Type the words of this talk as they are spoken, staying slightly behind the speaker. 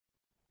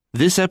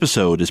This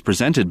episode is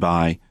presented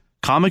by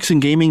Comics and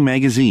Gaming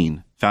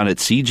Magazine, found at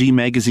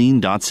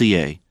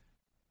cgmagazine.ca,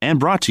 and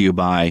brought to you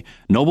by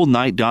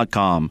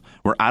NobleKnight.com,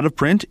 where Out of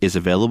Print is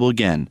available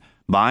again.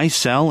 Buy,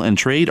 sell, and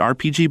trade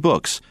RPG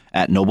books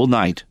at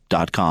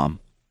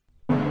NobleKnight.com.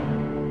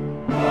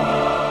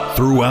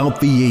 Throughout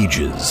the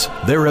ages,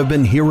 there have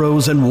been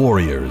heroes and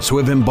warriors who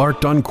have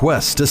embarked on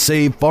quests to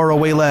save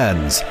faraway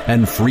lands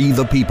and free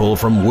the people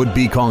from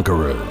would-be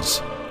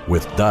conquerors.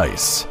 With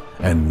dice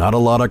and not a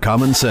lot of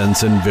common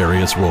sense in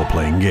various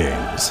role-playing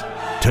games.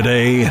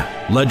 Today,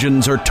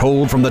 legends are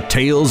told from the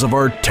tales of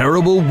our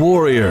terrible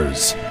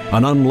warriors,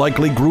 an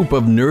unlikely group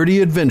of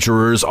nerdy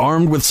adventurers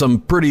armed with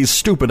some pretty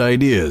stupid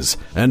ideas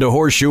and a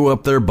horseshoe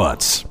up their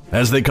butts,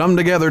 as they come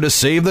together to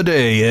save the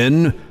day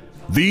in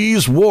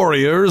These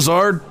Warriors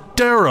Are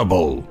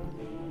Terrible.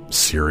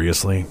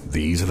 Seriously?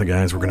 These are the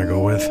guys we're gonna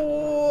go with?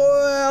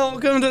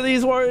 Welcome to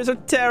These Warriors Are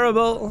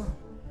Terrible.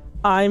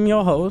 I'm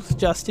your host,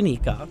 Justin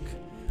Eacock.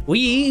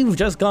 We've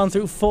just gone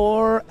through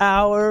 4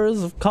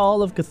 hours of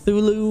Call of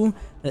Cthulhu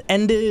that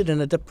ended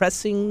in a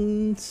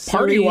depressing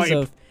series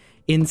of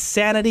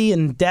insanity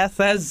and death,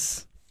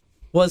 as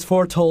was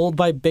foretold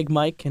by Big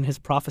Mike in his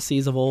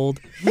prophecies of old.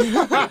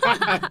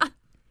 I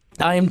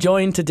am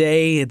joined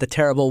today at the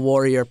Terrible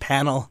Warrior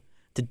panel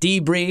to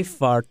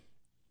debrief our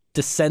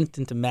descent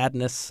into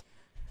madness.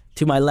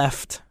 To my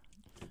left.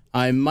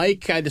 I'm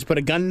Mike. I just put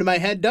a gun to my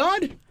head,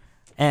 Dodd.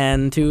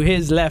 And to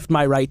his left,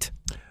 my right.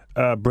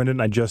 Brendan,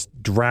 I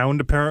just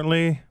drowned,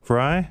 apparently.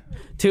 Fry?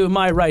 To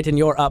my right, and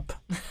you're up.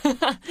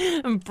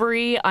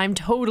 Bree, I'm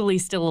totally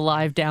still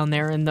alive down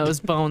there in those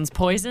bones.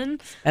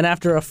 Poison? And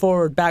after a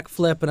forward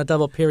backflip and a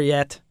double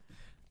pirouette.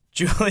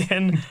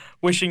 Julian,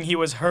 wishing he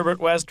was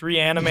Herbert West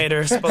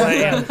Reanimator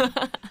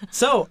Spillane.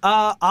 So,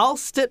 I'll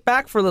sit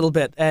back for a little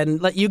bit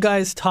and let you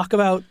guys talk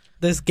about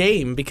this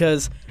game,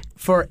 because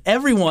for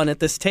everyone at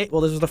this table,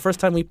 well, this was the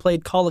first time we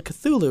played Call of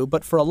Cthulhu,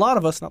 but for a lot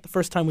of us, not the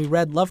first time we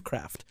read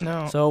Lovecraft.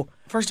 No. So,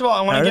 first of all,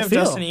 I want how to did give it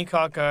feel? Justin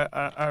Eacock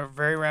a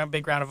very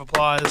big round of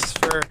applause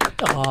for...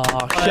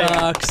 Aw,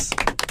 shucks.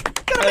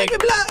 Gonna make me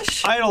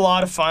blush. I had a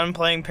lot of fun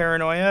playing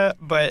Paranoia,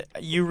 but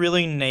you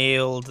really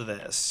nailed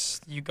this.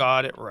 You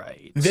got it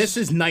right. This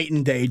is night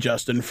and day,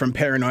 Justin, from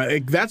Paranoia.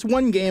 Like, that's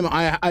one game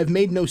I've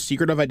made no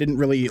secret of I didn't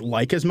really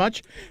like as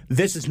much.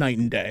 This is night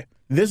and day.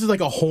 This is like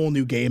a whole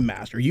new game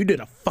master. You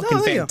did a fucking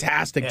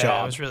fantastic Yeah,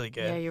 job. it was really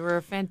good. Yeah, you were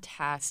a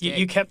fantastic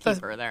You kept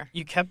keeper there.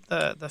 You kept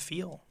the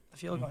feel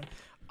going.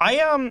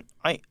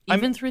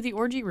 Even through the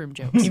orgy room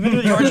jokes. Even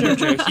through the origin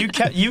jokes,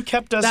 you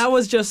kept us. That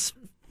was just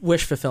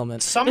wish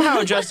fulfillment.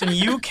 Somehow, Justin,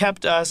 you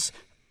kept us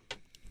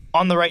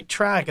on the right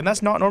track, and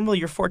that's not normally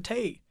your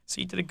forte.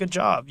 So you did a good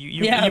job.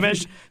 You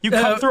managed. You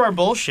cut through our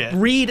bullshit.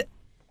 Read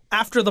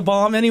After the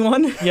Bomb,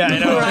 anyone? Yeah, I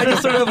know. Where I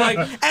just sort of like,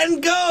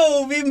 and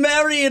go, be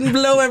merry and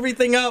blow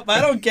everything up. I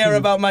don't care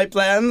about my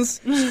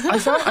plans. I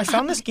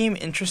found this game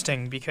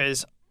interesting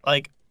because,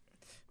 like,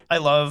 I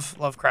love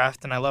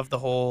Lovecraft and I love the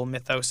whole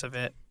mythos of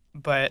it.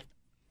 But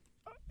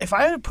if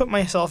I had to put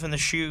myself in the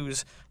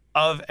shoes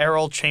of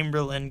Errol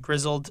Chamberlain,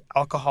 grizzled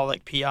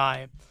alcoholic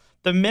PI,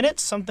 the minute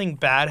something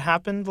bad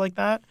happened like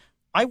that,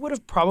 I would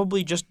have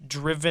probably just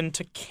driven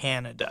to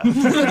Canada. You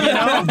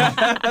know?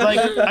 Like,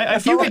 I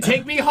felt You like, could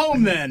take me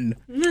home then.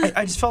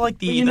 I just felt like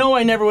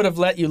I never would have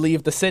let you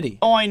leave the city.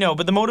 Oh, I know,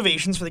 but the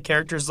motivations for the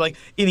characters, like,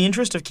 in the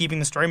interest of keeping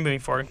the story moving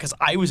forward, because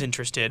I was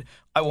interested,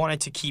 I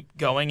wanted to keep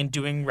going and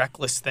doing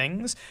reckless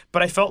things,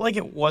 but I felt like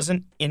it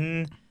wasn't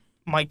in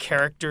my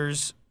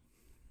character's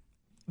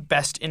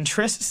best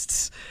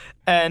interests,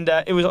 and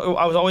I was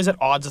always at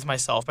odds with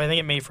myself, but I think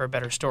it made for a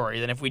better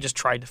story than if we just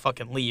tried to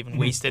fucking leave and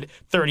wasted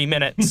 30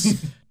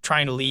 minutes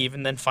trying to leave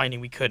and then finding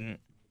we couldn't.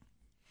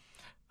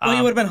 Well,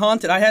 you would have been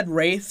haunted. I had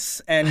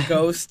wraiths and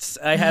ghosts.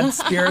 I had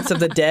spirits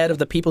of the dead, of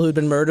the people who'd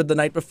been murdered the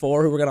night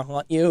before, who were going to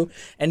haunt you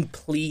and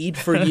plead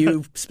for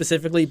you,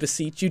 specifically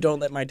beseech you, don't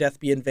let my death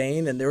be in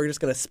vain, and they were just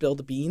going to spill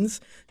the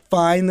beans.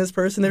 Find this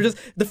person. They're just,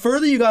 the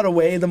further you got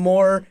away, the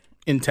more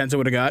Intense it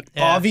would have got.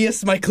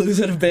 obvious my clues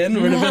would have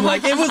been. Would have been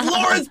like, it was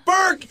Lawrence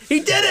Burke! He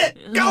did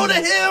it! Go to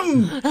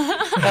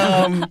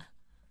him!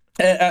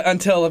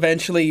 Until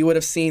eventually you would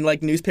have seen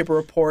like newspaper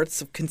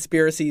reports of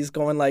conspiracies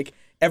going like,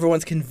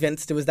 everyone's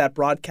convinced it was that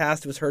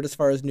broadcast. It was heard as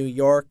far as New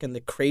York, and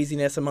the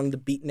craziness among the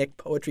beatnik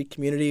poetry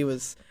community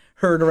was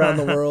heard around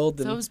the world.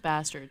 And, Those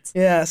bastards.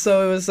 yeah,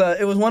 so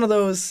it was one of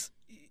those,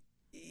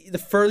 the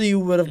further you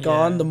would have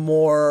gone, the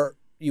more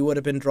you would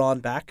have been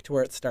drawn back to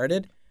where it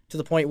started, to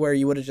the point where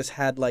you would have just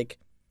had like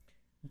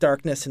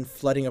darkness and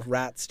flooding of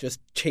rats just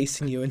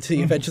chasing you until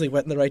you eventually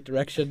went in the right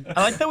direction.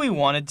 I like that we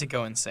wanted to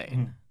go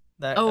insane.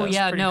 That was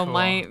pretty cool.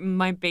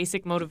 My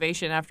basic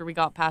motivation after we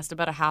got past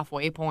about a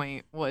halfway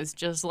point was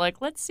just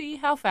like, let's see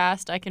how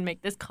fast I can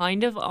make this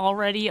kind of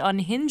already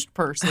unhinged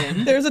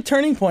person. There's a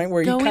turning point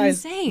where you Go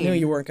guys insane. knew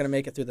you weren't going to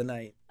make it through the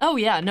night. Oh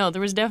yeah, no,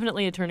 there was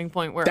definitely a turning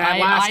point where That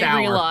last I hour.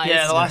 realized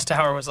Yeah, the last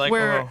hour was like,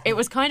 where whoa. it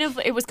was kind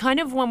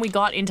of when we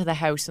got into the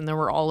house and there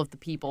were all of the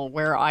people,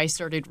 where I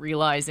started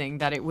realizing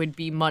that it would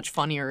be much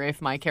funnier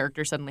if my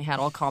character suddenly had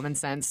all common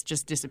sense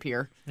just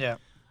disappear. Yeah.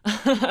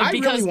 I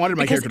really wanted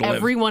my character to live.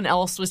 Everyone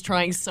else was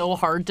trying so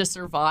hard to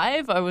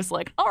survive. I was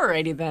like,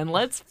 alrighty then,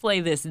 let's play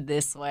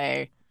this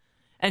way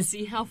and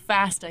see how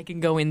fast I can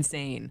go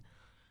insane.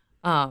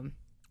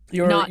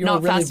 You're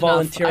really fast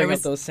volunteering enough.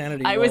 at those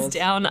sanity I rolls.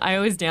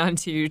 was down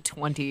to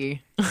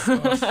 20.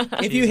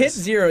 If you hit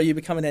 0, you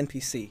become an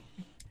NPC.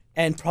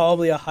 And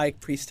probably a high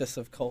priestess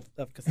of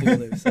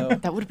Cthulhu. So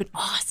That would have been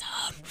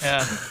awesome.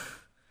 Yeah.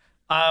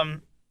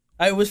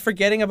 I was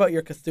forgetting about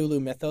your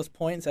Cthulhu mythos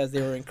points as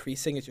they were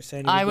increasing as your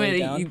sanity was going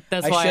down.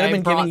 That's I why should have I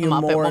been brought giving you them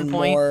up at more one and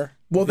point. more.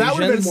 Well, that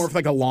would have been visions. more of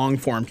like a long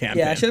form campaign.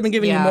 Yeah, I should have been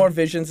giving you Yeah. more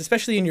visions,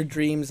 especially in your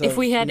dreams. If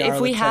we had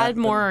Nyarlathotep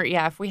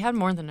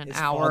more than an his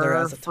father hour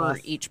as a for tough.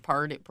 each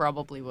part, it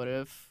probably would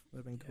have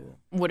been cool.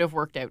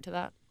 worked out to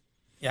that.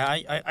 Yeah,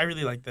 I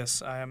really like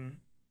this.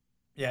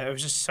 Yeah, it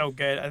was just so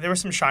good. There were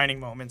some shining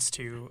moments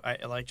too. I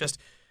like just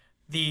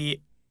the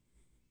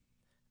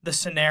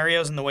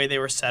scenarios and the way they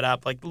were set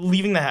up, like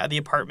leaving the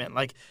apartment,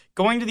 like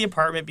going to the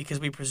apartment because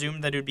we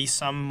presumed that it would be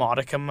some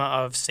modicum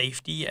of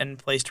safety and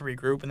place to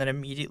regroup, and then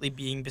immediately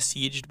being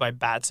besieged by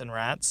bats and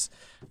rats.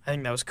 I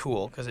think that was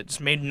cool because it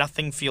just made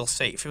nothing feel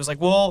safe. It was like,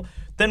 well,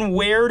 then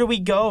where do we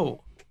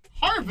go?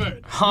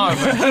 Harvard.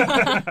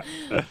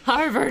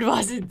 Harvard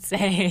wasn't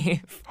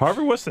safe.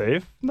 Harvard was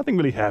safe. Nothing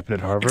really happened at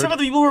Harvard. Except for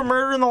the people who were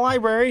murdered in the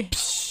library.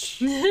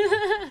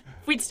 If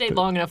we'd stayed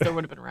long enough, there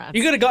would have been rats.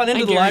 You could have gotten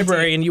into I the guarantee.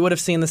 library and you would have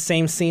seen the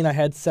same scene I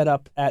had set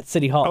up at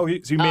City Hall. Oh,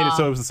 so you made it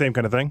so it was the same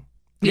kind of thing?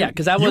 yeah,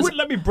 because that You was wouldn't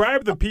let me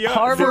bribe the PI.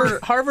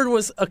 Harvard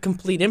was a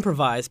complete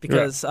improvise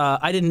because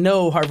I didn't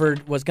know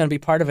Harvard was going to be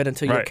part of it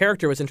until your Right.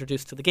 character was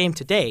introduced to the game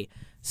today.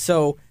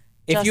 So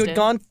if you had Justin.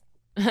 gone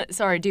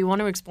Sorry, do you want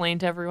to explain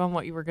to everyone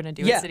what you were going to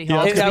do yeah, at City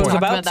Hall? that's I good was point.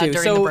 about that to.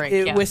 during So the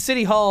break. Yeah. with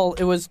City Hall,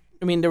 it was.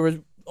 I mean, there was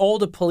all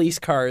the police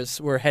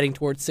cars were heading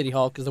towards City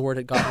Hall because the word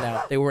had gotten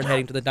out. They weren't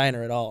heading to the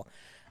diner at all.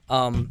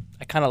 I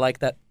kind of like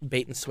that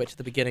bait and switch at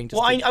the beginning.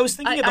 Just Well, to- I was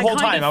thinking it the I whole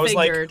kind time. of I was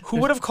like, figured. who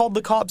would have called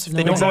the cops if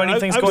they No. don't know Exactly.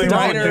 anything's I was going the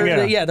on? diner-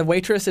 diner, yeah. the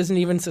waitress isn't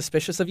even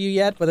suspicious of you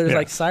yet, but there's Yeah.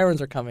 like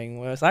sirens are coming.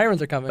 Well,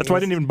 sirens are coming. That's why I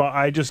didn't even.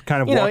 I just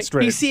kind of You know, walked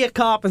straight. you see a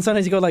cop, and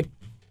sometimes you go like,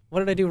 "What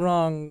did I do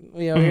wrong?"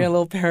 You know, you're a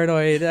little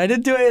paranoid. I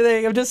didn't do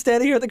anything. I'm just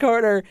standing here at the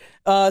corner.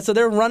 So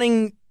they're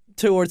running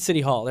towards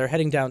City Hall. They're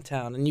heading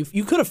downtown, and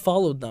you could have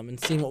followed them and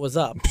seen what was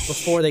up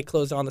before they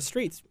closed on the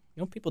streets.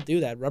 You know, people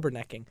do that,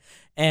 rubbernecking.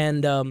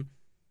 And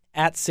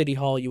at City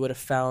Hall, you would have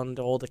found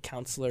all the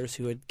counselors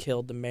who had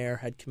killed the mayor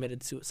had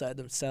committed suicide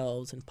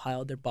themselves and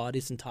piled their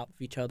bodies on top of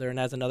each other. And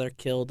as another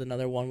killed,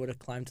 another one would have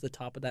climbed to the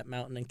top of that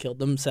mountain and killed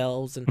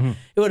themselves. And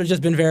it would have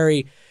just been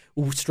very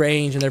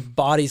strange, and their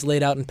bodies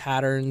laid out in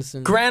patterns.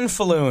 And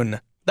Granfaloon.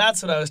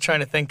 That's what I was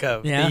trying to think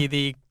of. Yeah.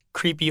 The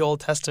creepy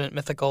Old Testament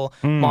mythical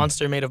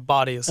monster made of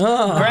bodies.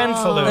 Oh.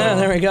 Granfaloon. Yeah,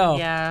 there we go.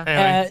 Yeah.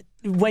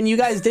 Anyway. When you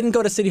guys didn't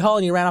go to City Hall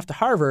and you ran off to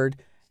Harvard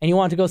and you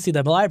wanted to go see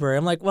the library,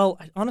 I'm like, well,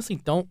 I honestly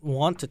don't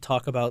want to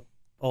talk about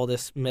all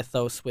this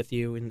mythos with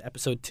you in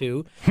episode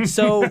 2.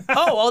 So,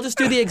 I'll just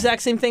do the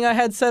exact same thing I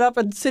had set up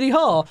at City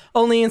Hall.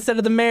 Only instead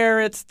of the mayor,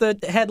 it's the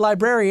head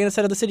librarian.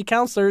 Instead of the city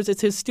councilors,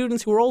 it's his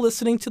students who are all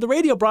listening to the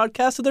radio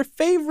broadcast of their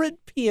favorite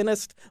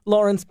pianist,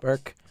 Lawrence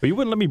Burke. But you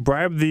wouldn't let me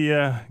bribe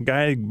the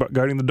guy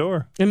guarding the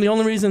door. And the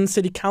only reason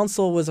city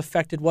council was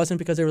affected wasn't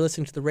because they were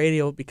listening to the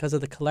radio, but because of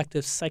the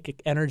collective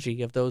psychic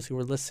energy of those who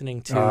were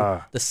listening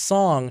to the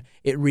song.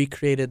 It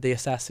recreated the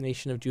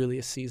assassination of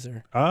Julius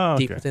Caesar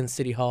deep Okay. within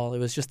City Hall. It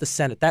was just the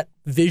Senate. That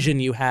vision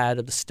you had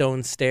of the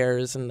stone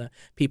stairs and the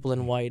people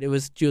in white, it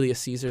was Julius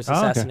Caesar's Oh,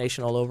 okay.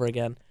 assassination all over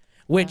again,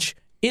 which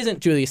isn't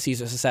Julius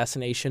Caesar's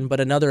assassination, but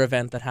another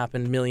event that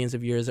happened millions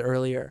of years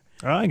earlier.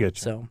 Oh, I get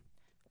you. So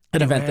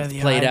an event Beware that's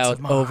the played Ides out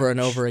of over and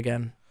March. over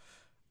again.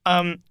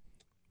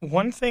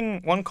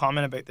 One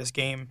comment about this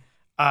game.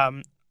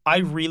 I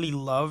really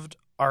loved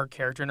our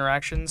character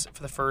interactions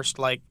for the first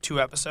 2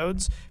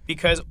 episodes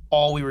because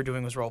all we were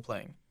doing was role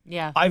playing.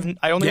 Yeah. I don't think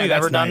Yeah, we've that's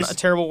ever done nice. a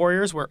Terrible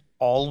Warriors where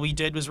all we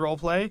did was role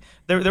play.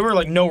 There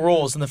were no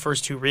roles in the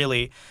first 2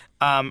 really,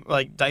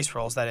 like dice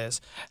rolls that is,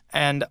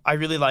 and I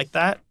really like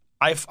that.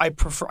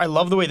 I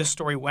love the way the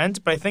story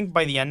went, but I think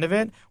by the end of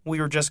it we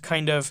were just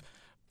kind of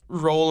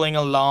rolling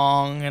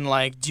along and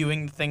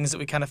doing the things that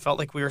we kind of felt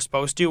like we were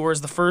supposed to.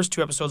 Whereas the first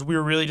 2 episodes we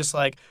were really just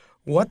like,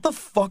 what the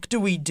fuck do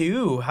we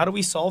do? How do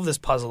we solve this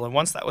puzzle? And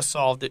once that was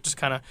solved, it just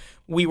kind of,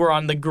 we were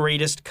on the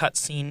greatest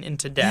cutscene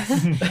into death.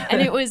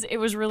 And it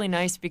was really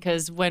nice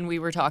because when we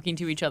were talking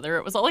to each other,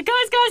 it was all like, guys,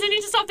 I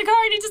need to stop the car.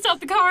 I need to stop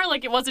the car.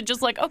 Like, it wasn't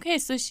just like, okay,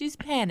 so she's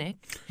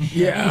panicked.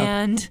 Yeah.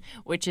 And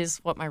which is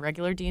what my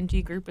regular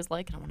D&D group is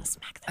like, and I want to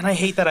smack them. And I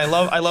hate that. I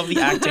love the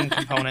acting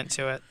component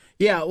to it.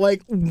 Yeah,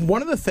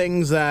 one of the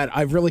things that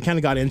I've really kind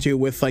of got into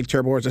with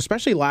Terrible Wars,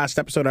 especially last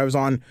episode I was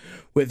on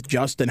with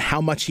Justin, how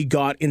much he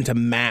got into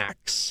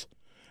Max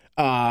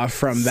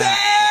from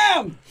that.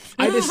 Sam!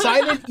 I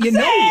decided, you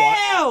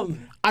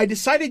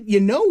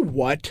know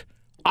what?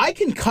 I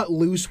can cut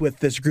loose with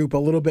this group a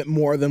little bit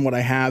more than what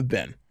I have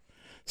been.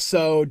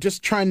 So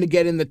just trying to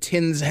get in the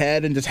Tin's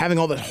head and just having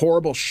all this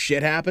horrible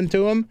shit happen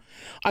to him.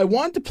 I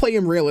wanted to play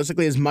him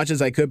realistically as much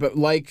as I could, but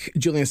like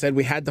Julian said,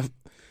 we had to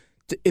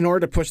in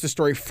order to push the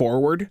story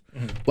forward.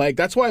 Like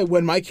that's why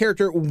when my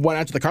character went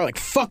out to the car, like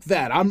fuck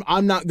that,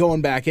 I'm not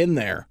going back in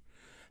there.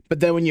 But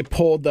then when you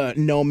pulled the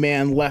no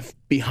man left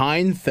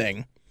behind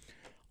thing,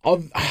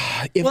 well,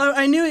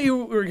 I knew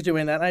you were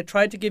doing that. And I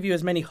tried to give you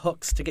as many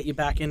hooks to get you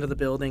back into the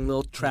building,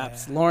 little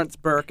traps. Yeah. Lawrence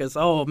Burke is,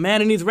 oh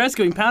man, he needs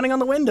rescuing, pounding on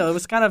the window. It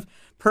was kind of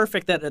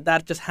perfect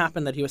that just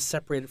happened, that he was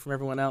separated from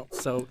everyone else.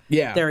 So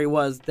there he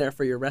was, there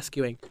for your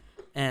rescuing.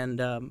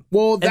 And and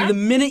the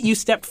minute you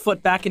stepped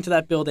foot back into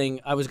that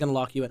building, I was going to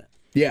lock you in it.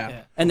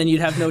 Yeah. And then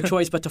you'd have no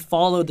choice but to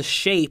follow the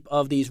shape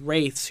of these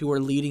wraiths who are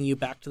leading you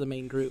back to the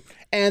main group.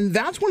 And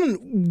that's one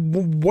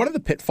of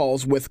the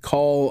pitfalls with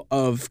Call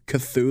of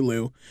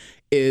Cthulhu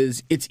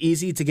is it's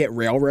easy to get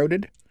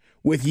railroaded.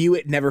 With you,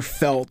 it never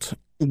felt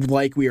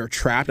like we were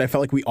trapped. I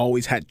felt like we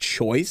always had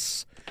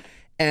choice.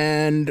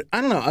 And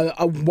I don't know,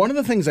 one of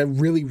the things I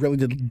really, really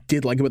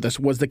did like about this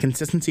was the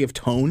consistency of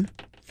tone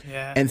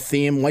and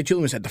theme. Like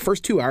Julian said, the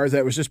first 2 hours,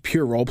 that was just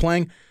pure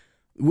role-playing.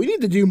 We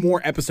need to do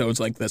more episodes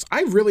like this.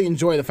 I really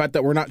enjoy the fact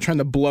that we're not trying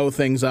to blow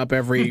things up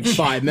every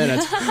 5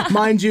 minutes.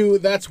 Mind you,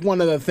 that's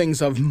one of the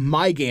things of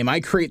my game.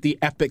 I create the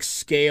epic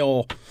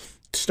scale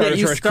Star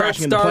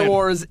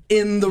Wars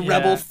in the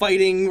rebel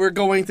fighting. We're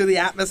going through the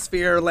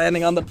atmosphere,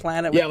 landing on the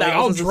planet. Yeah, like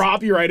I'll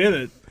drop you right in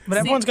it. But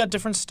everyone's got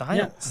different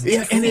styles.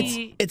 Yeah, and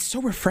it's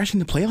so refreshing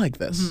to play like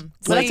this. Mm-hmm.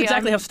 Well, that's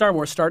exactly how Star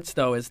Wars starts,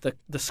 though, is the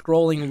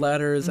scrolling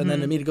letters, and then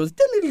the media goes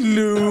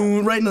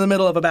right in the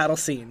middle of a battle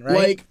scene, right?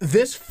 Like,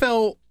 this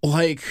felt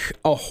like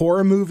a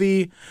horror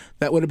movie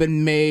that would have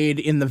been made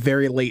in the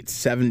very late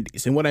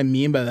 70s. And what I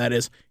mean by that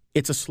is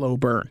it's a slow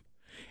burn.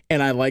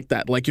 And I like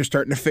that. Like, you're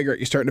starting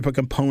to put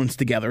components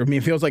together. I mean,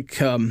 it feels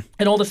like... and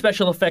all the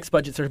special effects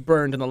budgets are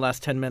burned in the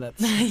last 10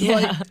 minutes.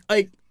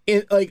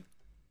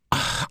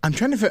 I'm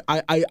trying to...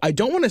 I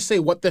don't want to say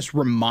what this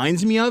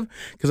reminds me of,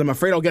 because I'm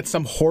afraid I'll get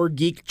some horror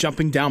geek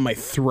jumping down my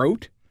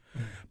throat.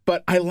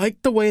 But I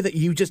like the way that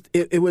you just...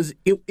 It was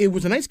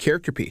a nice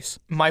character piece.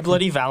 My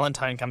Bloody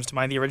Valentine comes to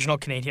mind, the original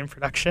Canadian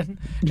production.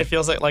 It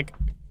feels like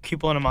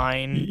Pupil in a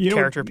Mine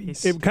character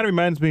piece. It kind of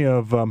reminds me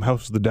of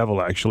House of the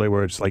Devil, actually,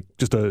 where it's like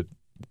just a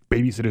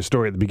babysitter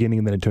story at the beginning,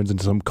 and then it turns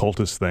into some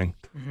cultist thing,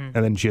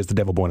 and then she has the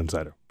devil born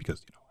inside her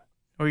because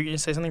Were you going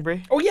to say something,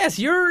 Brie? Oh yes,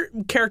 your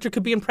character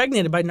could be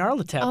impregnated by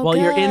Nyarlathotep while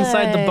you're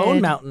inside the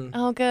Bone Mountain.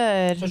 Oh,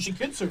 good. So she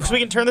could survive. So we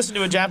can turn this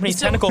into a Japanese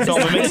tentacle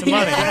film and make some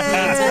money.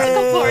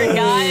 Tentacle porn,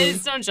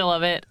 guys. Don't you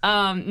love it?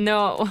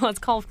 No, it's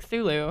called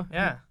Cthulhu.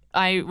 Yeah.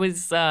 I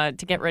was, to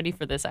get ready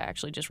for this, I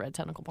actually just read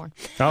Tentacle Porn.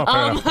 Oh,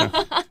 fair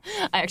enough.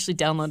 I actually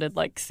downloaded,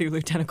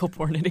 Cthulhu Tentacle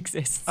Porn. It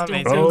exists.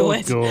 Amazing. Don't Google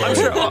it.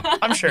 God.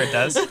 I'm sure it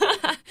does.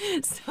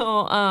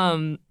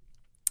 So,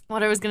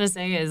 what I was going to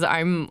say is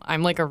I'm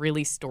like a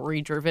really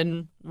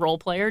story-driven role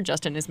player.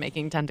 Justin is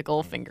making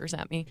tentacle fingers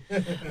at me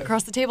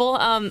across the table.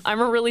 I'm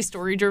a really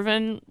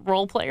story-driven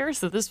role player,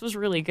 so this was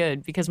really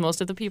good because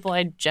most of the people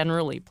I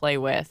generally play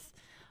with,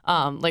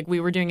 we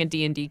were doing a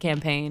D&D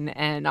campaign,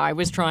 and I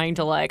was trying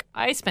to,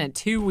 I spent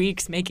 2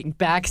 weeks making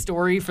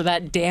backstory for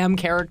that damn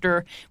character.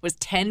 It was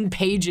 10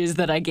 pages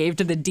that I gave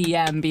to the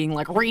DM being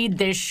like, read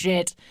this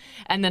shit.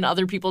 And then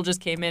other people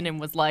just came in and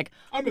was like,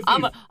 I'm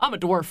a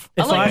dwarf.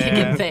 I like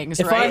picking things,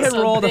 if right? I had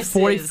rolled a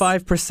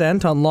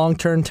 45% on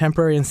long-term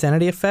temporary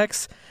insanity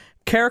effects,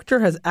 character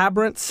has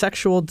aberrant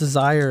sexual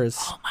desires.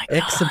 Oh my God.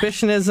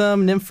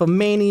 Exhibitionism,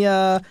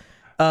 nymphomania,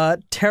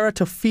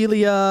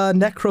 teratophilia,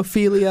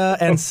 necrophilia,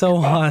 and so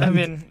on.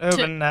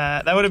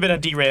 That would have been a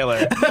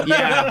derailer.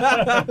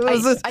 Yeah.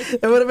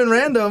 It would have been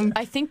random.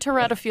 I think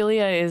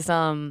teratophilia is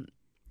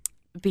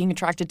being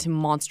attracted to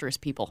monstrous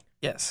people.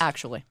 Yes.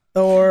 Actually.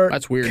 Or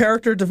that's weird.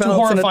 Character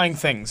develops horrifying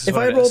things. If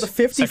I rolled a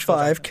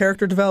 55,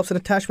 character develops an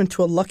attachment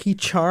to a lucky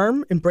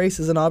charm,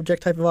 embraces an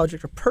object, type of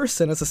object, or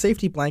person as a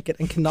safety blanket,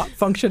 and cannot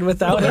function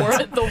without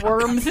it. The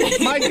worm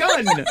thing. My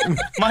gun.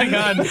 My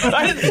gun.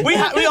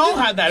 We all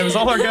had that. It was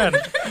all our gun.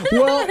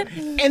 Well,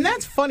 and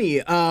that's funny.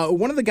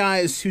 One of the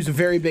guys who's a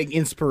very big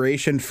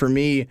inspiration for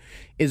me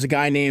is a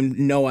guy named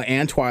Noah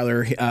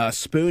Antwiler,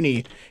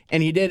 Spoonie,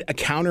 and he did a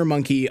counter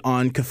monkey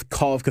on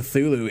Call of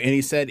Cthulhu, and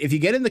he said, if you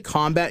get into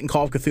combat in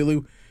Call of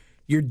Cthulhu,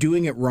 you're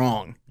doing it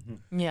wrong.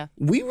 Yeah.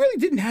 We really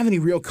didn't have any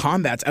real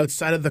combats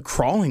outside of the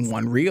crawling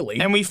one, really.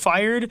 And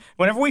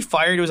whenever we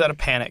fired, it was out of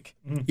panic.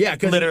 Yeah,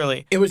 because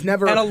literally. It was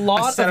never and a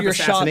lot of your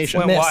shots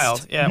went missed.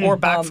 wild. Yeah, or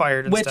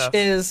backfired and which stuff.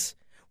 is,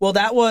 well,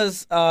 that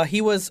was, he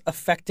was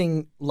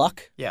affecting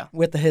luck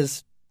with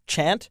his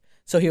chant.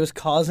 So he was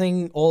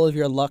causing all of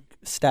your luck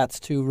stats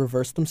to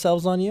reverse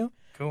themselves on you.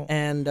 Cool.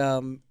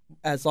 And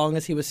as long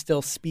as he was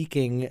still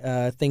speaking,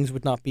 things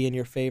would not be in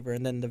your favor.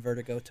 And then the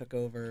vertigo took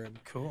over.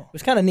 And cool. It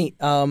was kind of neat.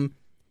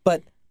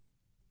 But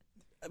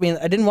I mean,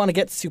 I didn't want to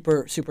get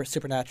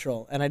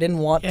supernatural, and I didn't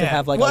want to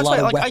have a lot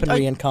of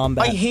weaponry in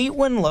combat. I hate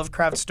when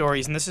Lovecraft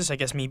stories, and this is, I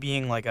guess, me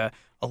being a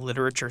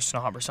literature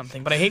snob or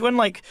something, but I hate when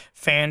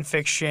fan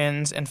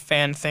fictions and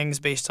fan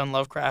things based on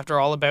Lovecraft are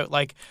all about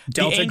Delta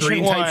the ancient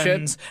Green ones, type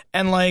shit.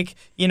 and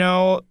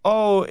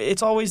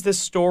it's always this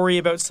story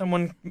about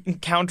someone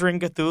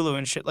encountering Cthulhu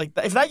and shit like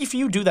that. If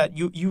you do that,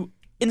 you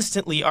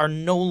instantly are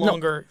no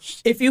longer.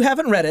 If you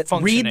haven't read it, read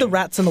Functioning. The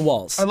Rats in the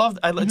Walls. I love.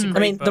 It's a great I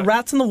mean, book. The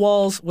Rats in the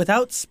Walls,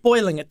 without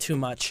spoiling it too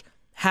much,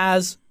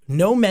 has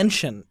no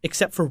mention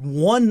except for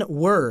one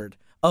word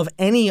of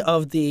any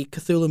of the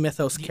Cthulhu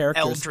Mythos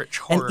characters. eldritch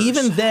and horrors.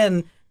 even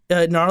then,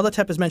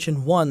 Nyarlathotep is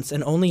mentioned once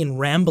and only in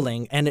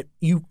rambling, and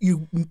you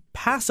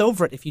pass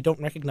over it if you don't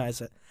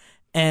recognize it.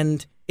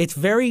 And it's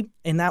very,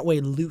 in that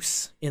way,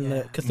 loose in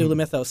the Cthulhu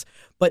Mythos.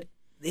 But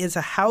it's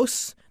a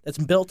house that's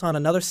built on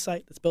another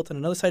site, that's built on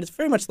another site. It's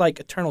very much like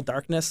Eternal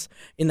Darkness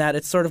in that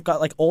it's sort of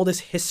got like all this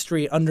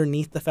history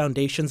underneath the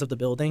foundations of the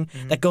building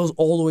that goes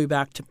all the way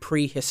back to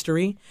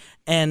prehistory.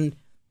 And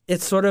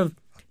it's sort of,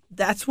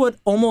 that's what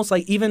almost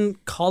like even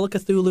Call of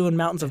Cthulhu and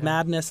Mountains of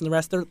Madness and the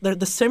rest, they're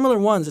the similar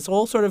ones. It's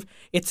all sort of,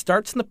 it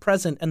starts in the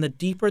present, and the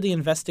deeper the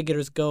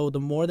investigators go, the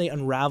more they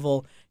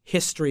unravel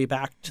history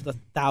back to the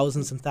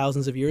thousands and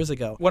thousands of years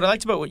ago. What I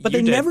liked about what But you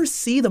they did, never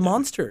see the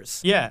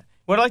monsters. Yeah.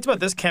 What I liked about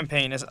this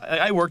campaign is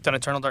I worked on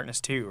Eternal Darkness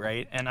 2,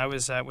 right? And I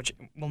was, which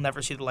will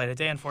never see the light of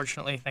day,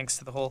 unfortunately, thanks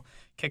to the whole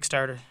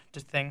Kickstarter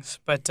things.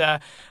 But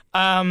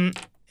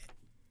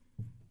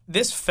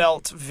this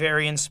felt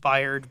very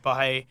inspired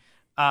by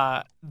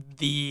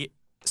the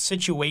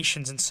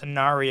situations and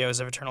scenarios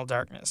of Eternal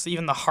Darkness,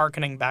 even the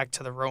hearkening back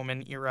to the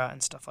Roman era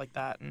and stuff like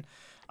that. And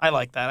I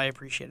like that. I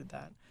appreciated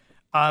that.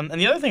 And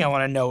the other thing I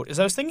want to note is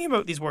I was thinking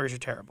about these warriors are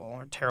terrible,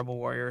 or terrible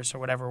warriors, or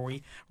whatever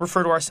we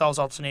refer to ourselves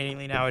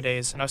alternatingly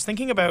nowadays. And I was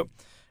thinking about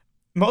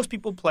most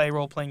people play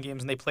role-playing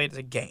games and they play it as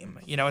a game.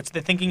 You know,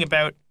 they're thinking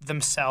about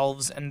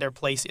themselves and their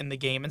place in the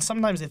game. And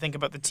sometimes they think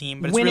about the team,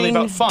 but it's Winning, really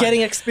about fun.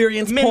 getting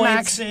experience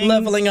points, Min-maxing,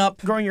 leveling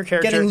up, growing your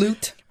character. getting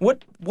loot.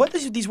 What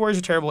these Warriors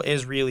Are Terrible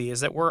is really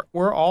is that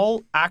we're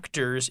all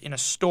actors in a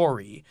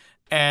story,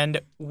 and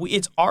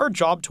it's our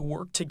job to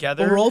work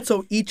together. But we're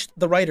also each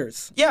the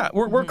writers. Yeah,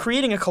 we're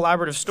creating a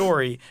collaborative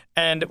story,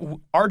 and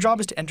our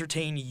job is to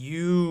entertain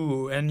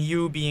you, and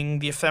you being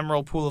the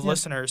ephemeral pool of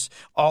listeners,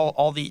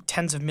 all the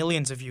tens of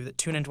millions of you that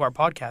tune into our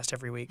podcast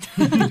every week.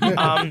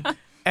 And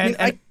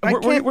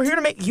we're here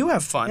to make you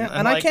have fun. Yeah,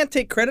 and I can't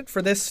take credit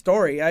for this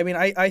story. I mean,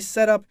 I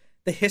set up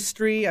the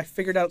history, I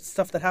figured out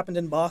stuff that happened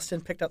in Boston,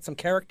 picked out some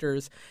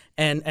characters,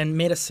 and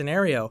made a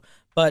scenario.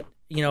 But,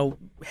 you know,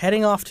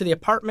 heading off to the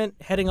apartment,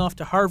 heading off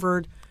to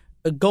Harvard,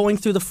 going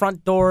through the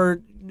front door,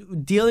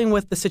 dealing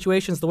with the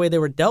situations the way they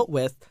were dealt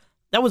with,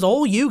 that was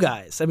all you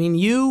guys. I mean,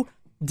 you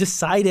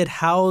decided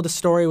how the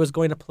story was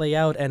going to play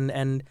out,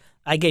 and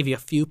I gave you a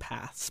few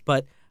paths.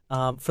 But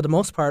for the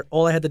most part,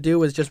 all I had to do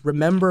was just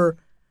remember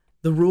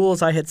the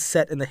rules I had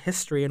set in the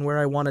history and where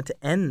I wanted to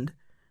end.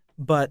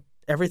 But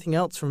everything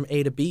else from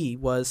A to B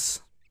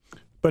was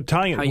But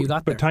tying how you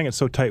got there. it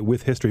so tight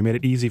with history made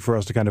it easy for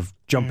us to kind of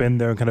jump in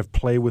there and kind of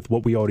play with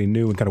what we already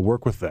knew and kind of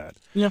work with that.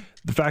 Yeah.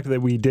 The fact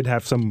that we did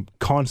have some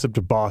concept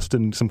of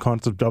Boston, some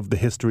concept of the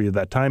history of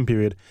that time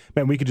period,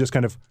 meant we could just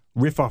kind of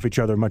riff off each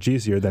other much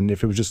easier than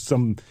if it was just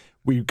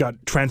we got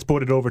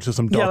transported over to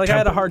some dark Yeah, like I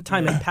had a temple. hard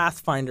time in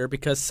Pathfinder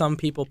because some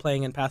people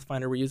playing in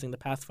Pathfinder were using the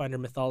Pathfinder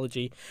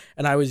mythology,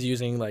 and I was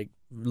using like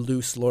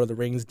loose Lord of the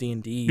Rings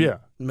D&D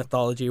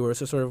mythology, where it's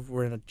just sort of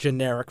we're in a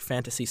generic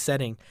fantasy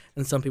setting,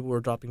 and some people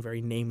were dropping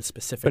very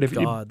name-specific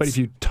gods. But if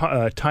you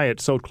tie it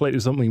so close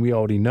to something we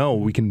already know,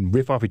 we can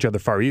riff off each other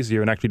far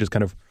easier and actually just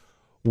kind of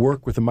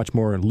work with a much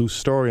more loose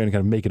story and kind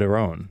of make it our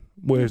own.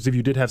 Whereas if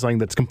you did have something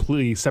that's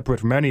completely separate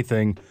from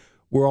anything,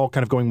 we're all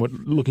kind of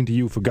looking to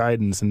you for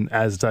guidance, and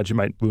as such, it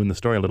might ruin the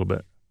story a little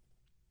bit.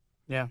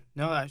 Yeah,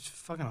 no, that's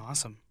fucking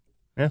awesome.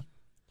 Yeah.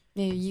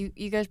 Yeah,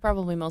 you guys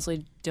probably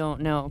mostly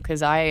don't know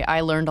because I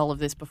learned all of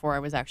this before I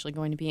was actually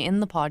going to be in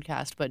the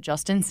podcast. But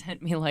Justin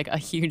sent me like a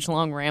huge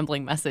long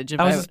rambling message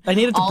about I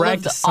needed to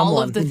brag to all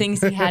someone. of the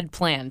things he had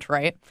planned.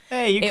 Right?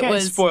 Hey, you It can't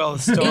was- spoil the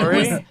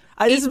story.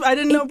 I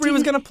didn't know Bree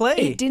was didn't- gonna play.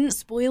 It didn't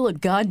spoil a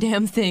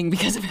goddamn thing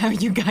because of how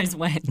you guys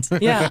went.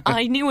 Yeah.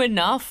 I knew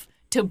enough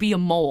to be a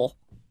mole.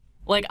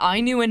 Like, I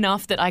knew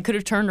enough that I could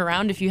have turned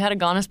around. If you had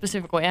gone a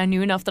specific way, I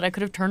knew enough that I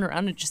could have turned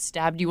around and just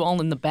stabbed you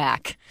all in the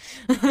back.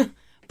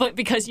 But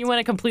because you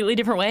went a completely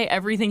different way,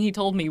 everything he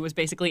told me was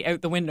basically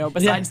out the window.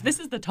 Besides, this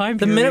is the time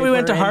The period minute we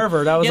went we're to in.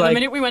 Harvard, I was yeah, like, the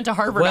minute we went to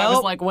Harvard, I well-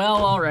 was like, well,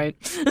 all right.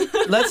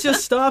 Let's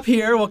just stop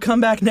here. We'll come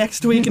back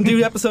next week and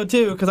do episode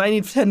 2 because I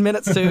need 10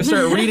 minutes to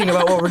start reading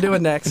about what we're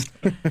doing next.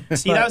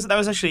 See, that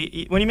was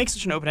actually when you make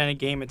such an open-ended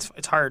game, it's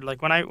hard.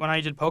 Like when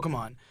I did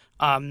Pokemon,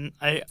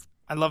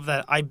 I love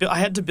that I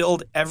had to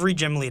build every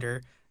gym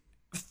leader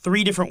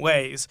 3 different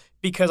ways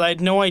because I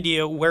had no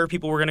idea where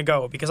people were going to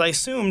go because I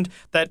assumed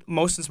that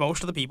most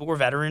of the people were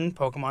veteran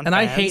Pokemon And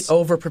I fans. hate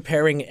over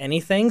preparing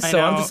anything, so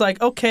I'm know. just like,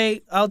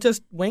 okay, I'll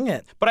just wing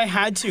it. But I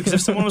had to because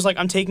if someone was like,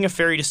 I'm taking a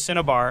ferry to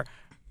Cinnabar,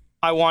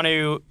 I want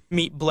to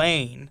meet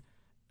Blaine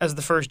as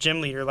the first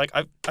gym leader. Like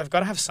I've got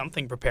to have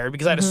something prepared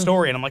because I had a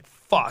story and I'm like,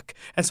 fuck.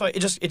 And so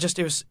it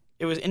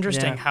was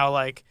interesting Yeah. how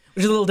like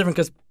Which is a little different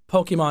because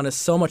Pokemon is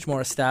so much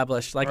more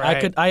established. Like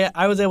Right.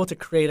 I was able to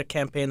create a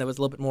campaign that was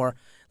a little bit more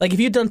like if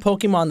you'd done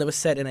Pokemon that was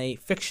set in a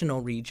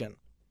fictional region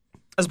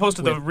as opposed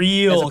to the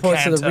real as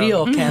opposed to the Kanto.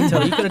 real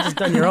Kanto, you could have just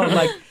done your own.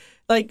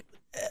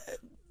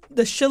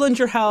 the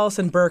Schillinger House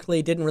in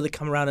Berkeley didn't really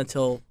come around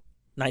until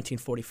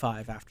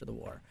 1945 after the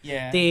war.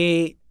 Yeah.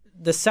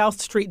 The South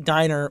Street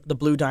Diner, the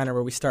Blue Diner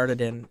where we started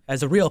in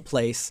as a real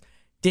place,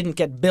 didn't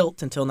get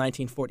built until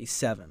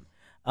 1947.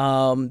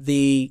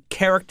 The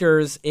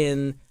characters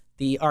in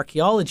the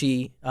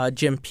archaeology,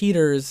 Jim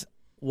Peters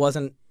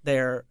wasn't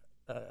there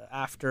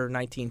after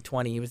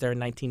 1920. He was there in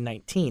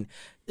 1919.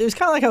 It was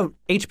kind of like how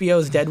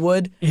HBO's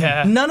Deadwood.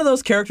 Yeah. None of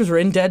those characters were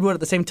in Deadwood at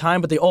the same time,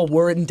 but they all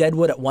were in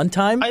Deadwood at one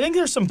time. I think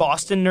there's some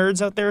Boston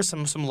nerds out there,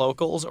 some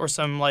locals, or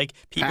some like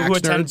people who PAX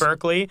attend nerds.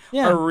 Berkeley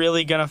Yeah. are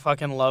really gonna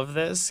fucking love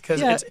this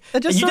because Yeah, it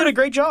just you sort did a of-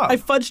 great job. I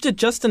fudged it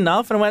just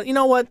enough, and I went, you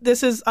know what?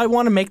 I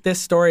want to make this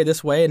story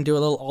this way and do a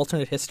little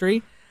alternate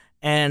history.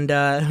 And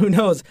who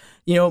knows?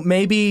 You know,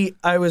 maybe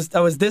I was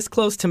this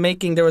close to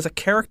making. There was a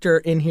character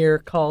in here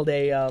called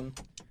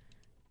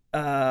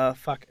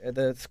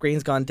the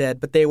screen's gone dead.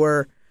 But they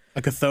were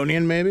A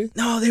Chthonian, maybe?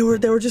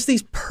 they were just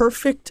these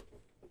perfect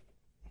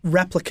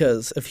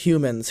replicas of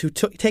humans who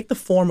take the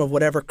form of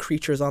whatever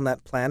creatures on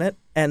that planet,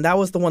 and that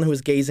was the one who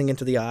was gazing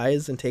into the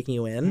eyes and taking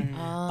you in.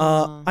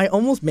 I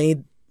almost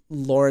made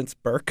Lawrence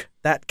Burke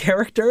that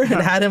character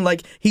and had him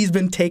like he's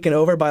been taken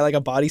over by like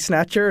a body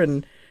snatcher,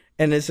 and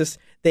it's just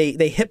they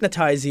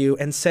hypnotize you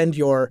and send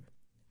your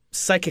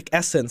psychic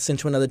essence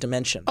into another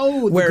dimension.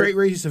 Oh, the Great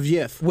Race of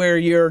Yith. Where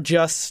you're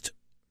just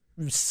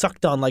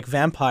sucked on like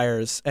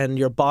vampires and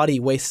your body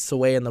wastes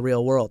away in the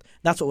real world.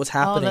 That's what was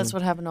happening. that's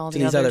what happened to all the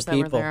these others other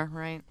that people. were there,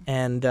 right?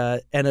 And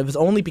it was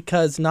only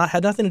because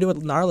had nothing to do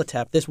with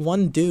Narlatep. This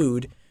one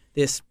dude,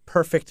 this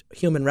perfect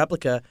human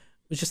replica,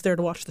 was just there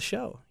to watch the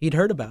show. He'd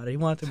heard about it. He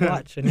wanted to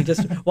watch, and he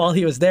just while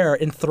he was there,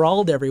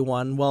 enthralled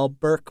everyone while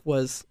Burke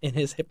was in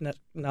his hypnotic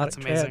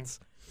amazing. trance.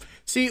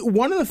 See,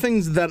 one of the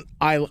things that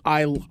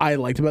I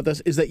liked about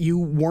this is that you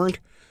weren't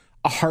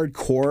a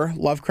hardcore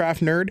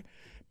Lovecraft nerd,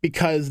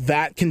 because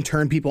that can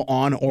turn people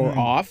on or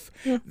off.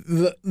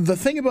 The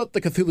thing about the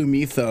Cthulhu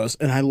mythos,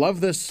 and I love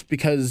this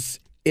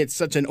because it's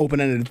such an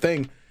open-ended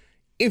thing,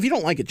 if you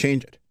don't like it,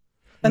 change it.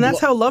 And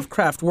that's how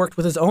Lovecraft worked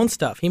with his own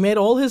stuff. He made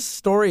all his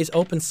stories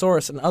open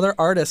source, and other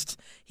artists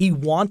he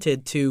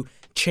wanted to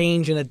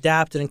change and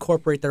adapt and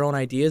incorporate their own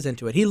ideas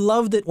into it. He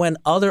loved it when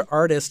other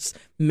artists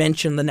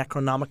mentioned the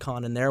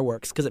Necronomicon in their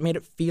works because it made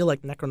it feel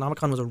like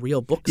Necronomicon was a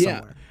real book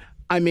somewhere.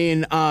 I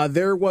mean,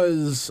 there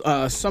was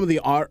some of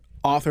the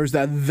authors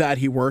that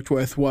he worked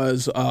with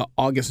was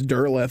August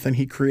Derleth, and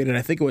he created,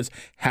 I think it was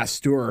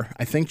Hastur.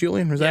 I think,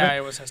 Julian, was that yeah, it?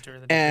 it was Hester.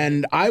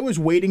 And I was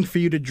waiting for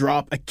you to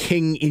drop a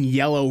King in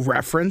Yellow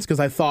reference because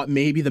I thought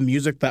maybe the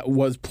music that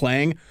was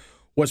playing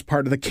was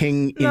part of the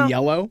King in No.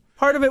 Yellow.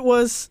 Part of it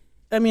was,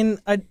 I mean,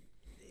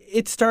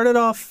 it started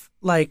off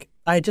like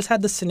I just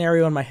had this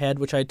scenario in my head,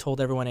 which I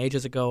told everyone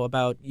ages ago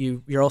about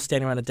you're all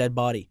standing around a dead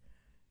body,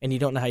 and you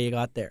don't know how you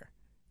got there,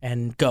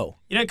 and go.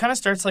 You know, it kind of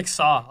starts like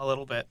Saw a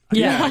little bit.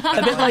 Yeah,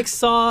 a bit like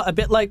Saw, a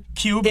bit like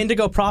Cube.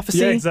 Indigo Prophecy.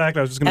 Yeah, exactly.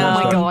 I was just going to Oh my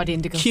mention that. God,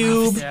 Indigo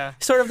Cube, Prophecy. Yeah.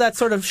 sort of that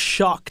sort of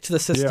shock to the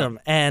system,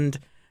 and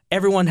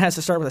everyone has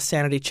to start with a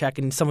sanity check,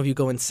 and some of you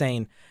go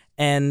insane,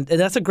 and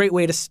that's a great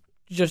way to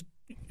just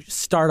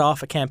start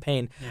off a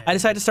campaign. I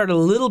decided to start a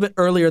little bit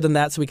earlier than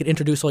that so we could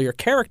introduce all your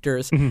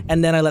characters,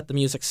 and then I let the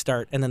music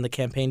start, and then the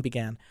campaign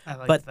began. I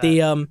liked But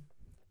that.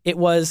 it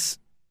was,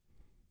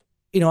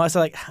 I was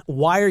like,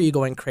 why are you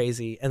going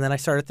crazy? And then I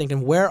started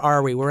thinking, where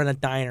are we? We're in a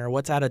diner.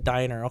 What's at a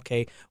diner?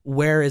 Okay,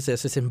 where is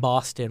this? It's in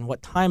Boston.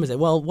 What time is it?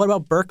 Well, what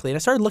about Berkeley? And I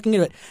started looking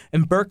at it,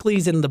 and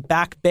Berkeley's in the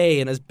back bay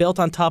and is built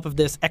on top of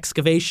this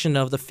excavation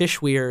of the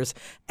fish weirs.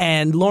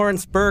 And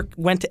Lawrence Burke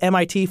went to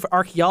MIT for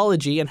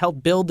archaeology and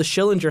helped build the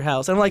Schillinger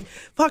House. And I'm like,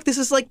 fuck, this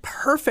is like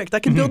perfect. I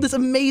can build this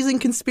amazing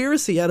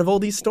conspiracy out of all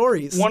these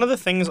stories. One of the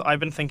things I've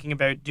been thinking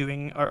about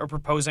doing or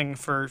proposing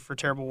for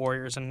Terrible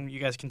Warriors, and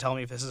you guys can tell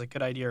me if this is a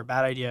good idea or a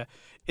bad idea,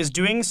 is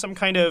doing some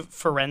kind of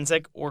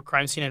forensic or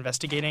crime scene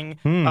investigating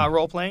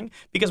role playing.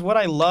 Because what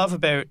I loved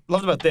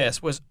about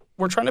this was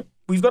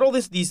we've got all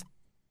these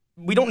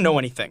we don't know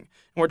anything,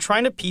 and we're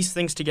trying to piece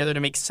things together to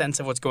make sense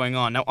of what's going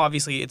on. Now,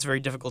 obviously, it's very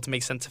difficult to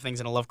make sense of things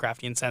in a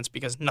Lovecraftian sense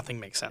because nothing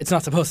makes sense. It's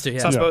not supposed to, yeah.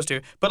 It's not supposed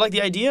to. But like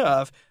the idea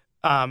of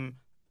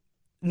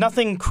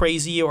nothing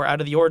crazy or out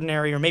of the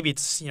ordinary, or maybe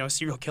it's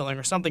serial killing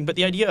or something. But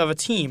the idea of a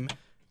team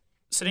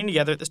sitting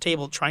together at this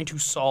table trying to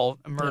solve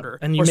a murder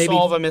And you or maybe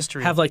solve a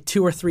mystery, have like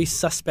 2 or 3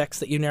 suspects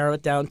that you narrow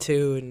it down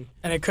to,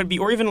 and it could be,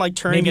 or even like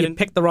turning maybe it you in,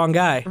 pick the wrong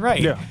guy. right,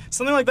 Yeah.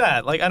 something like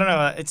that. Like I don't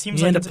know. It seems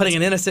You like end up it's- putting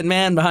an innocent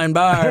man behind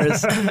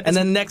bars, and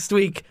then next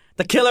week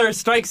the killer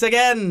strikes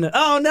again.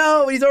 Oh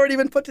no, he's already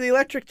been put to the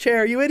electric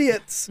chair. You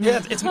idiots!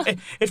 Yeah,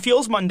 it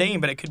feels mundane,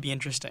 but it could be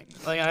interesting.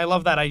 Like I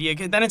love that idea.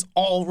 'Cause then it's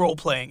all role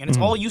playing, and it's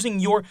all using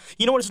your.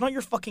 You know what? It's not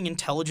your fucking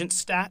intelligence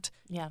stat.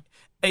 Yeah.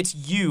 It's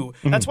you.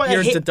 That's why Your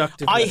I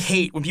deductiveness.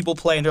 hate when people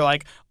play and they're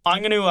like,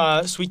 I'm going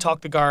to sweet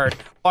talk the guard.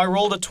 I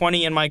rolled a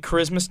 20 and my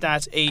charisma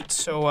stat's 8,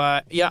 so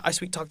yeah, I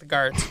sweet talk the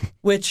guards.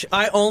 Which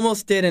I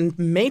almost did in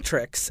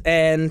Matrix,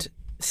 and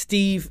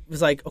Steve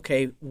was like,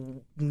 "Okay,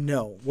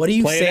 no. What are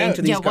you Play it saying out.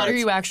 to these Yeah, guards? what are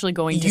you actually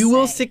going to You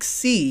will say?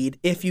 succeed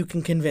if you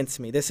can convince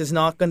me. This is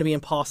not going to be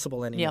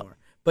impossible anymore."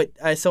 But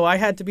so I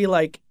had to be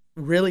like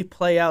really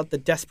play out the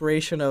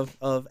desperation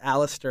of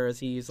Alistair as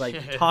he's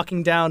like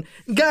talking down.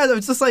 Guys, I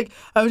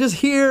was just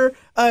here.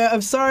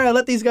 I'm sorry I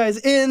let these guys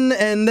in,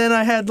 and then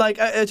I had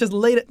it's just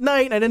late at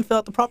night, and I didn't fill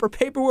out the proper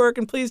paperwork,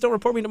 and please don't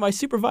report me to my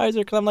supervisor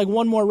because I'm like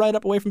one more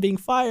write-up away from being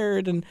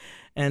fired.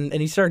 And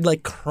he started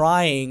like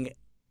crying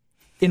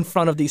in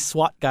front of these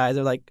SWAT guys.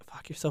 They're like,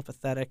 fuck, you're so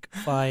pathetic.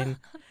 Fine.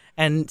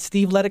 And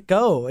Steve let it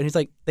go. And he's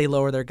like, they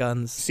lower their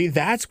guns. See,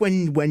 that's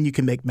when you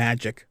can make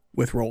magic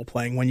with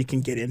role-playing, when you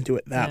can get into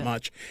it that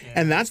much. Yeah.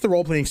 And that's the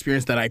role-playing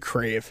experience that I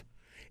crave.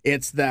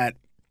 It's that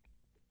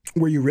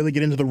where you really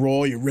get into the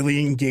role, you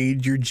really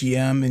engage your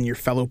GM and your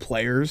fellow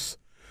players.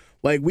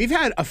 Like, we've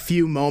had a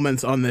few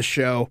moments on this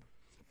show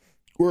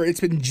where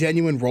it's been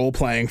genuine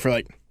role-playing for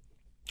like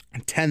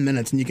 10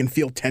 minutes, and you can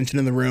feel tension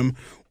in the room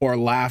or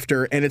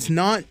laughter. And it's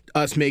not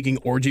us making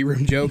orgy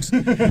room jokes,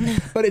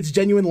 but it's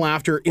genuine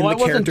laughter in the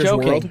character's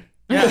world.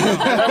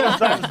 Yeah,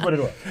 that's what it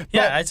was.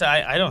 Yeah,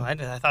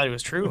 I thought it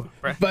was true.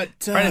 But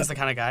Brennan's the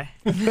kind of guy.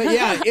 But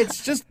yeah,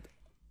 it's just,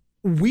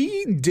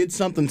 we did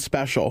something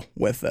special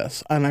with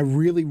this, and I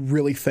really,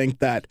 really think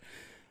that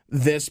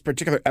this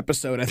particular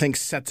episode, I think,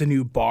 sets a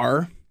new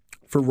bar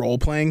for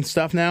role-playing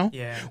stuff now,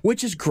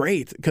 which is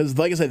great, because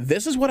like I said,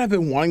 this is what I've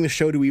been wanting the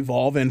show to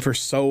evolve in for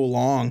so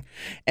long.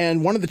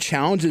 And one of the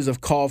challenges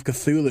of Call of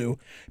Cthulhu,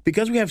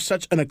 because we have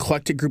such an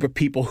eclectic group of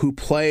people who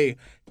play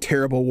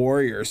Terrible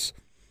Warriors,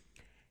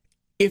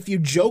 if you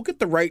joke at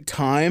the right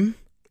time,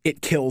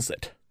 it kills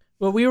it.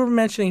 Well, we were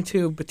mentioning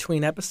too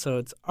between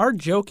episodes, our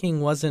joking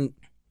wasn't.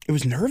 It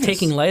was nervous.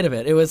 Taking light of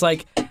it. It was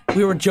like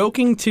we were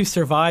joking to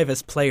survive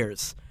as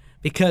players,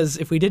 because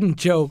if we didn't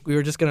joke, we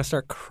were just going to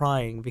start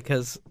crying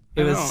because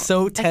it was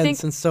so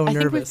tense and so nervous.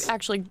 I think we've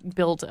actually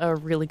built a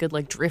really good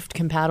drift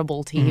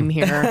compatible team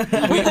here. There are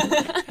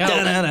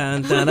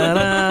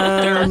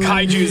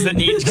kaijus that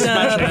need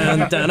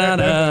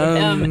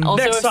smashing.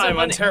 Also, Next time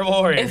on Terrible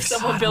Warriors. If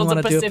someone builds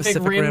a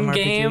Pacific Rim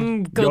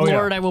game, good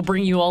Lord, I will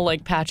bring you all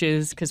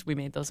patches because we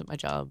made those at my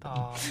job.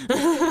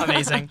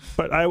 Amazing.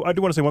 But I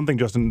do want to say one thing,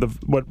 Justin.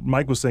 What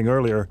Mike was saying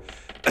earlier,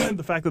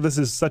 the fact that this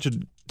is such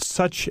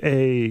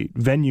a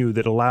venue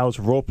that allows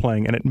role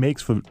playing, and it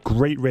makes for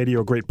great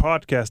radio, great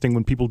podcasting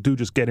when people do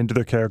just get into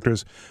their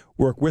characters,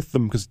 work with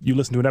them, because you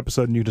listen to an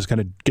episode and you just kind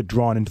of get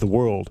drawn into the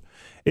world.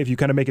 If you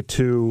kind of make it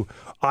to,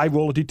 I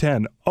roll a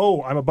d10,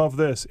 oh, I'm above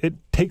this, it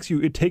takes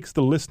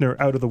the listener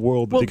out of the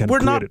world that they kind of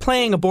created. We're not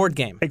playing a board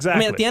game. Exactly. I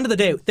mean, at the end of the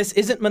day, this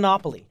isn't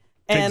Monopoly.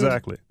 And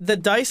the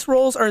dice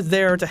rolls are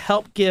there to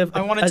help give.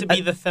 I want it to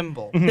be the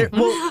thimble.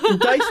 The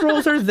dice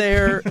rolls are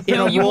there in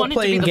a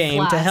role-playing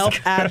game to help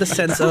add the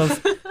sense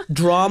of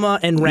drama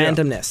and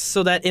randomness,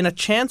 so that in a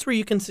chance where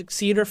you can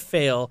succeed or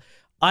fail,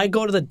 I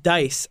go to the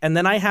dice, and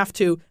then I have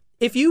to.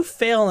 If you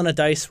fail on a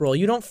dice roll,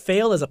 you don't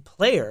fail as a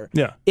player.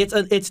 Yeah.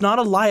 It's not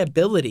a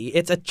liability.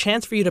 It's a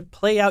chance for you to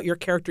play out your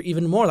character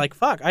even more. Like,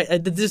 fuck,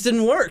 this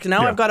didn't work.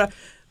 Now I've got to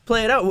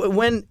play it out.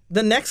 When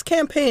the next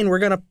campaign we're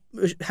going to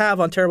have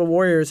on Terrible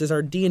Warriors is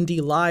our D&D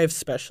live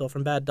special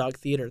from Bad Dog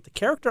Theater. The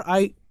character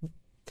I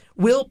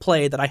will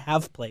play, that I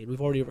have played,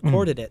 we've already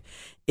recorded it,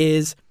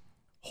 is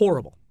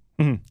horrible.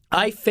 Mm-hmm.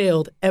 I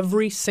failed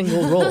every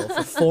single roll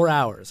for 4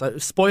 hours.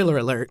 Spoiler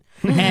alert.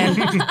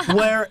 And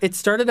where it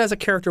started as a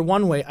character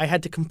one way, I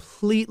had to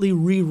completely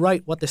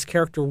rewrite what this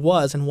character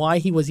was and why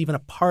he was even a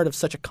part of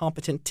such a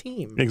competent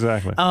team.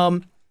 Exactly.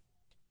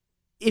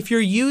 If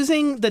you're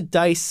using the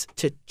dice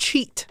to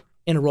cheat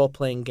in a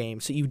role-playing game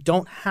so you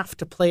don't have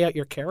to play out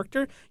your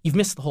character, you've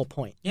missed the whole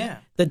point. Yeah.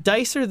 The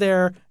dice are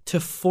there to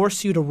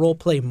force you to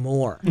role-play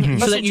more. Mm-hmm.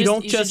 So that you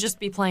don't should just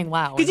be playing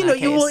WoW.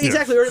 Because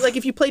exactly. Or like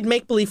if you played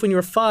make-believe when you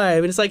were 5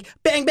 and it's like,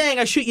 bang, bang,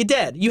 I shoot you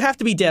dead. You have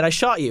to be dead. I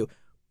shot you.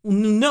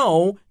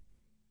 No,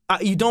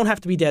 you don't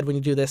have to be dead when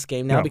you do this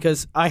game now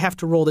because I have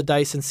to roll the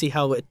dice and see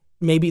how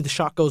maybe the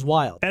shot goes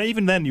wild. And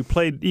even then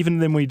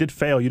when you did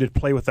fail, you did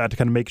play with that to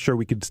kind of make sure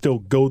we could still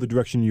go the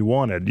direction you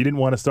wanted. You didn't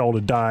want us all to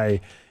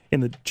die in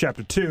the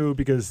chapter 2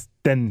 because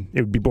then it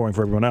would be boring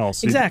for everyone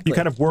else. Exactly. You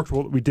kind of worked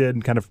what we did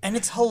and kind of... And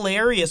it's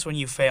hilarious when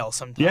you fail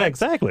sometimes. Yeah,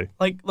 exactly.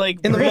 Like Bree,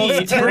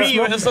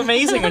 it's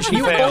amazing when she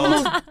fails. You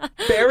almost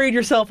buried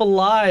yourself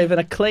alive in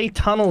a clay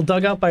tunnel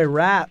dug out by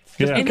rats.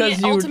 Yeah.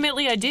 And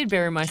ultimately I did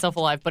bury myself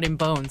alive, but in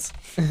bones.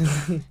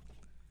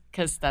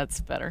 Because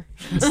that's better.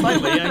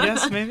 Slightly, I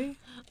guess, maybe?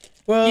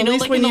 Well, you know, at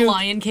least like when in The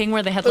Lion King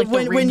where they had like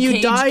the when you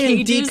cage die and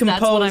cages, decompose,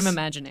 that's what I'm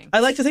imagining. I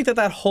like to think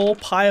that whole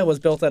pile was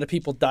built out of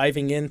people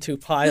diving into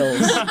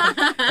piles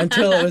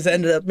until it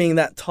ended up being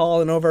that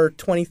tall, and over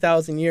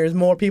 20,000 years,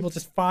 more people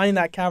just find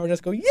that cavern and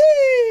just go, yay!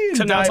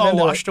 So now it's all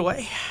washed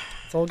away.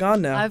 It's all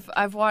gone now.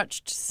 I've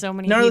watched so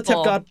many Naruto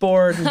people... got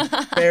bored and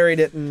buried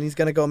it, and he's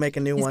going to go make a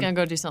new one. He's going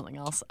to go do something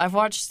else. I've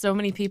watched so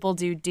many people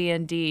do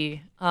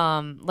D&D,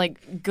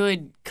 like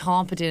good,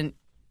 competent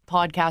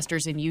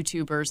podcasters and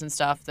YouTubers and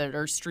stuff that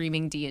are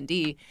streaming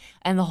D&D,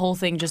 and the whole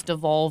thing just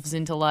devolves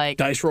into like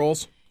dice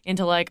rolls.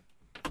 Into like,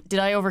 did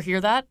I overhear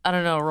that? I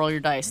don't know. Roll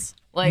your dice.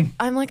 Like,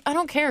 I'm like, I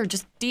don't care.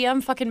 Just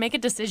DM fucking make a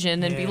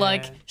decision and be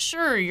like,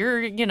 sure,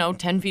 you're,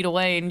 10 feet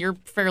away and you're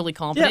fairly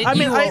competent. Yeah, I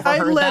mean, you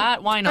overheard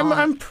that. Why not?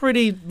 I'm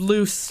pretty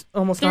loose,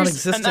 almost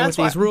non-existent with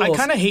these rules. I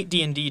kind of hate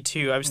D&D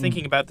too. I was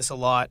thinking about this a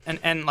lot,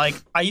 and like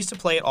I used to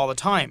play it all the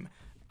time.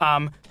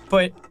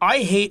 But I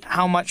hate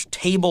how much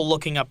table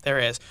looking up there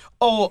is.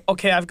 Oh,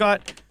 okay, I've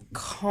got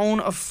Cone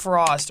of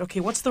Frost. Okay,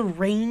 what's the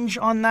range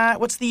on that?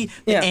 What's the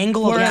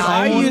angle of the Whereas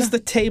I cone? use the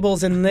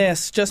tables in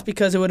this just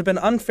because it would have been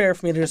unfair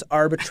for me to just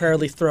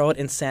arbitrarily throw out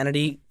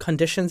insanity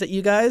conditions at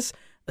you guys.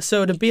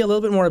 So to be a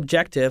little bit more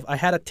objective, I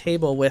had a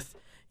table with,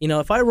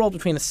 if I rolled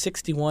between a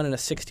 61 and a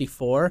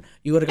 64,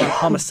 you would have gone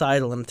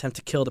homicidal in an attempt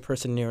to kill the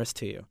person nearest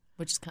to you.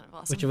 Which is kind of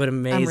awesome. Which would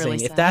have been I'm amazing.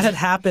 really If sad. that had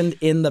happened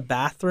in the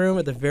bathroom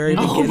at the very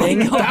beginning,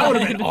 that would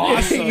have been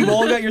awesome. You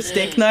all got your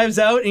steak knives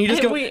out and you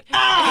just And go, we-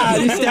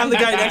 and you stab the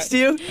guy next to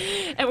you.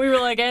 And we were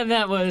like, and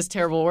that was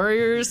Terrible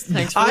Warriors.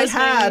 Thanks for I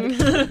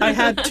listening.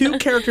 had two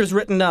characters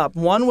written up.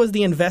 One was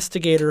the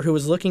investigator who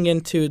was looking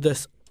into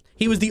this.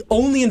 He was the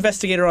only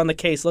investigator on the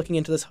case looking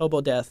into this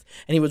hobo death,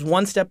 and he was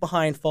one step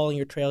behind following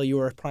your trail. You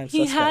were a prime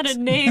He suspect. had a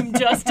name,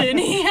 Justin.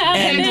 He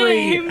had a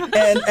name.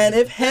 and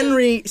if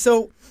Henry,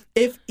 so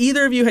if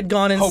either of you had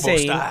gone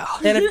insane, style.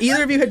 and if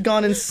either of you had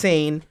gone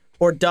insane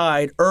or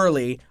died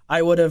early,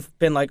 I would have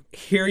been like,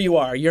 here you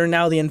are. You're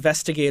now the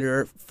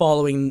investigator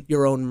following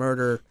your own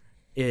murder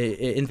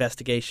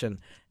investigation.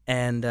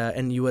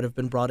 And you would have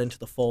been brought into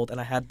the fold. And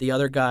I had the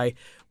other guy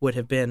would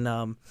have been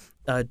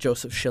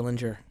Joseph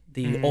Schillinger,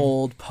 the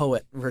old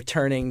poet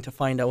returning to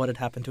find out what had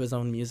happened to his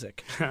own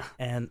music.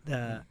 and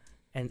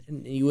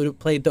you would have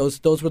played those.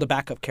 Those were the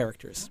backup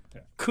characters.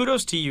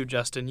 Kudos to you,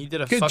 Justin. You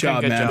did a Good fucking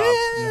job, good man. job.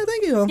 Yeah,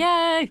 thank you.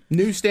 Yay.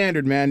 New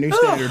standard, man. New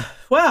standard.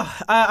 Well,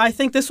 I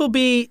think this will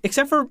be,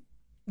 except for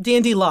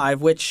D&D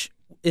Live, which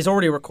is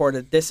already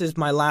recorded. This is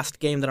my last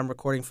game that I'm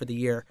recording for the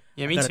year.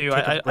 Yeah, me Gotta too. take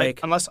a I break.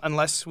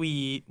 unless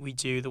we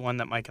do the one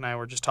that Mike and I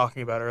were just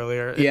talking about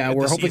earlier. Yeah, at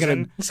we're the hopefully season.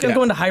 going to... It's gonna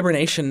go into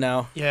hibernation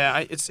now.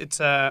 Yeah,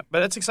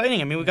 but it's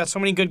exciting. I mean, we've got so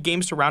many good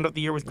games to round out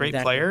the year with great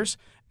Exactly. players,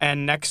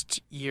 and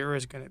next year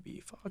is going to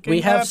be fucking. We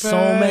have so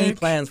many epic.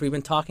 plans. We've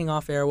been talking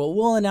off air.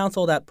 We'll announce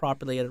all that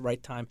properly at the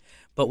right time.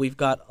 But we've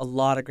got a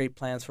lot of great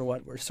plans for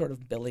what we're sort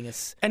of billing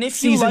as And if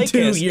you season like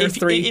 2, us, year if,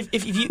 3.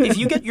 if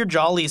you get your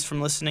jollies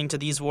from listening to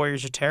These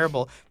Warriors Are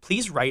Terrible,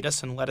 please write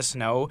us and let us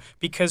know,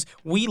 because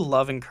we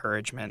love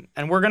encouragement,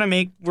 and we're gonna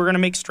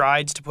make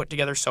strides to put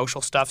together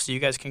social stuff so you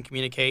guys can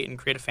communicate and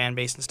create a fan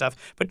base and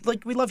stuff. But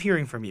like, we love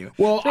hearing from you.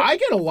 Well, I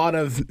get a lot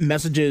of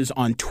messages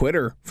on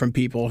Twitter from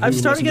people who I've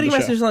started listen to getting the show.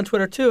 messages on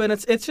Twitter too, and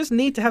it's just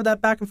neat to have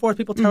that back and forth.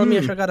 People telling me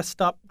I got to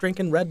stop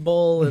drinking Red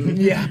Bull, and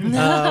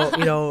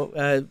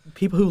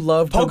people who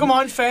love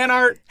Pokemon fan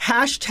art.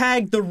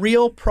 hashtag the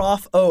real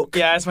Prof Oak.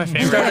 Yeah, that's my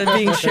favorite. Started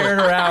being shared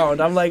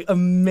around. I'm like,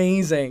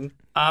 amazing.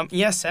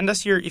 Send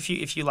us your if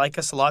you like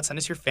us a lot, send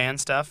us your fan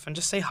stuff and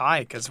just say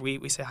hi, because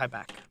we say hi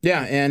back.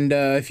 Yeah, and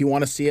if you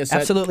want to see us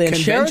Absolutely, at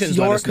and share us conventions,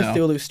 your let us know.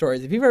 Cthulhu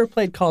stories. If you've ever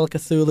played Call of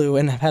Cthulhu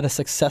and have had a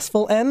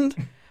successful end,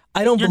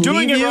 I don't You're believe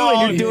doing it you,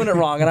 wrong. and you're doing it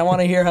wrong, and I want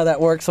to hear how that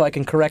works so I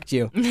can correct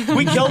you.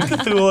 We killed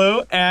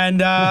Cthulhu, and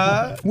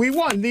We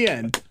won the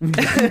end. So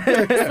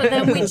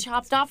then we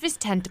chopped off his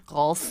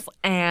tentacles,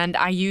 and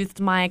I used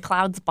my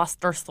Clouds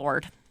Buster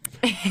sword.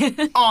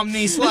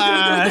 Omni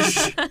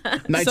Slash.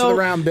 Knights So- of the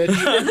Round,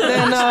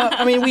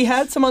 bitch. Then, we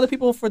had some other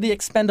people for the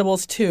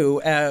Expendables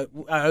too.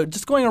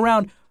 Just going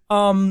around,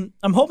 I'm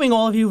hoping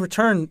all of you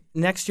return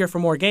next year for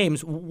more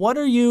games. What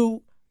are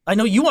you? I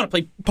know you want to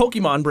play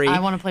Pokemon, Bree. I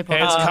want to play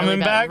Pokemon. It's coming really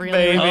bad, back, really,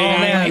 baby. Oh really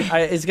man,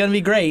 bad. it's gonna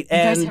be great. You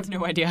guys And have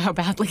no idea how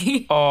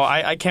badly. Oh,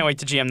 I can't wait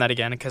to GM that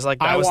again, because like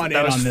I that was want that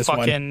in was on this one.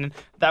 fucking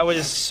that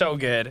was so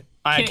good.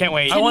 I can't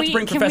wait. I want we- to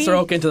bring can Professor we-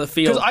 Oak into the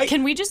field.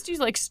 Can we just do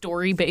like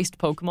story-based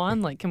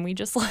Pokemon? Like, can we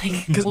just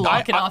like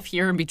lock it I- off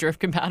here and be drift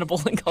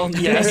compatible and call it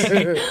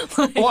Yes.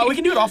 Like- Well, we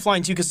can do it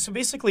offline too, because so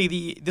basically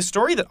the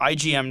story that I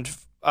GM'd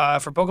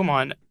for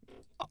Pokemon,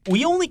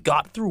 we only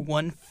got through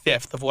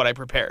 1/5 of what I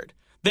prepared.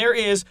 There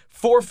is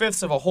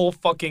 4/5 of a whole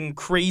fucking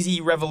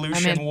crazy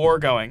revolution I'm in. war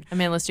going. I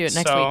mean, let's do it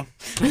next So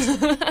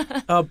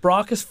week.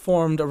 Brock has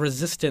formed a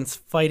resistance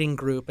fighting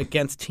group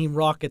against Team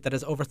Rocket that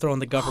has overthrown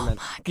the government.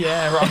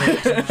 yeah, Robert.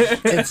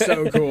 It's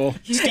so cool.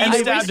 Steve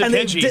stabbed a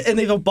Pidgey. and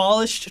they've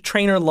abolished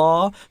trainer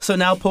law, so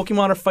now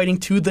Pokemon are fighting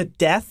to the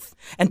death,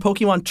 and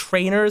Pokemon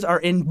trainers are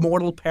in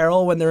mortal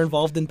peril when they're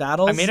involved in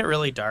battles. I made it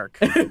really dark.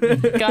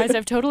 Guys,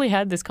 I've totally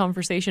had this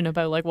conversation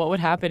about like what would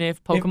happen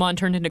if Pokemon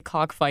turned into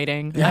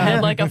cockfighting. I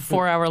had like a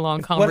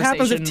 4-hour-long conversation. What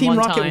happens if Team one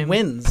Rocket time.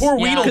 wins? Poor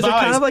Yeah. Weedle 'Cause they're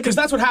kind dies, of like because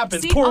that's what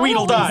happens. See, Poor I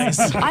Weedle always-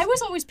 dies. I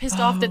was always pissed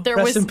off that there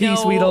Rest was in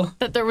peace, Weedle.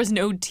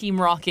 no Team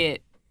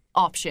Rocket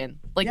option.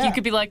 Like you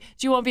could be like,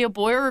 do you want to be a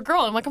boy or a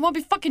girl? I'm like, I want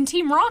to be fucking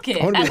Team Rocket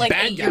wanna be at the like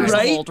bad 8 guy. years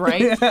Right? old,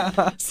 right?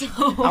 So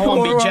I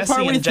want to be Jesse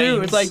partway and through,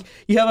 James. it's like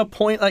you have a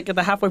point, like at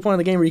the halfway point of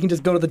the game, where you can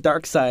just go to the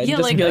dark side. yeah,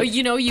 just like, be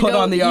you put go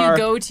on the you R.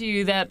 go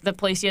to the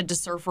place you had to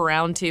surf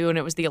around to, and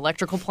it was the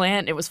electrical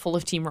plant. It was full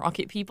of Team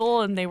Rocket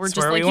people, and they were That's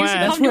just where like, we you should went.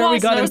 come That's where to we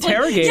us. got And I was like,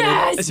 interrogated.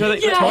 yes, It's really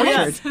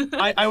yes.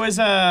 I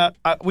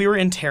was we were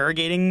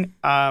interrogating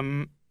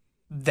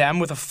them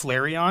with a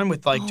Flareon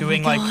with like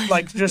doing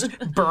like just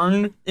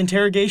burn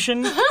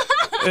interrogation.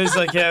 It was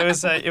like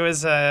it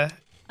was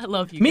I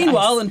love you.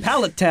 Meanwhile, guys. in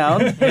Pallet Town,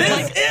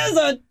 this is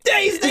a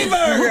tasty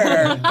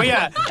burger. but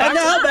yeah. And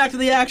now back to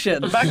the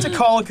action. Back to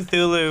Call of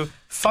Cthulhu.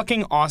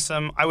 Fucking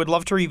awesome. I would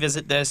love to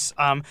revisit this.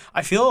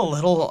 I feel a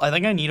little. I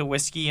think I need a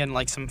whiskey and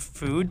like some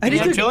food. I need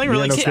I'm to- feeling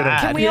really no kidding.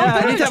 sad. Can we Yeah, I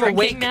all go need to have a drinking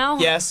wake. now?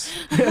 Yes.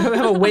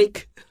 Have a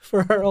wake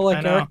for all our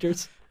I know.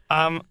 characters.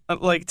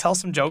 Like tell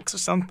some jokes or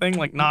something.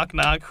 Like knock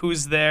knock.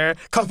 Who's there?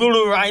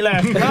 Cthulhu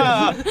Island.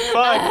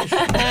 Fuck.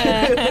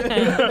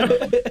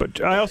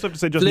 But I also have to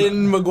say, just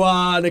Flynn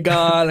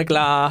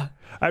McGuanagla.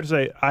 I have to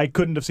say, I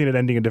couldn't have seen it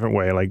ending a different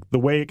way. Like the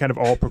way it kind of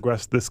all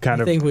progressed, this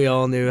kind I of. think we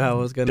all knew how it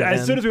was going to end.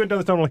 As soon as we went down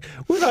this tunnel, I'm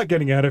like, we're not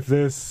getting out of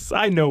this.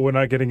 I know we're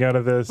not getting out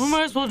of this. We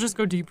might as well just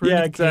go deeper.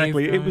 Yeah, into the cave,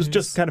 exactly. It was guys.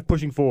 just kind of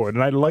pushing forward,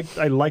 and I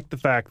liked the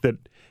fact that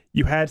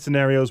you had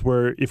scenarios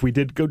where if we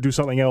did go do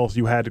something else,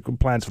 you had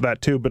plans for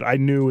that too. But I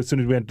knew as soon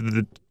as we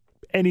entered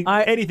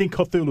anything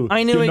Cthulhu,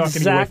 I knew you're not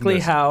getting away from exactly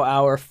this. how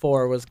hour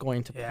 4 was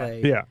going to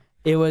play. Yeah.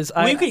 It was.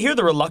 Well, you could hear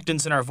the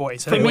reluctance in our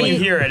voice. I think me, when you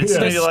hear it, it's the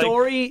gonna be like.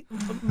 story.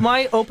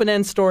 My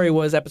open-end story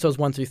was episodes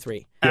 1 through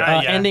 3,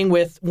 Yeah. ending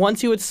with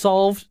once you had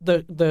solved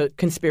the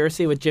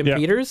conspiracy with Jim Yeah.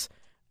 Peters,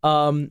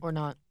 Or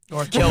not.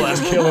 Or kill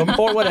him.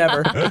 or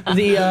whatever.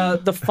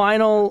 The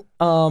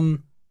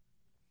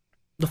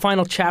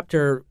final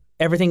chapter,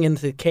 everything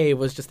into the cave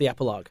was just the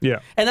epilogue. Yeah.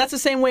 And that's the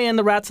same way in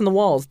the Rats in the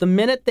Walls. The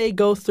minute they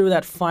go through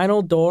that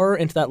final door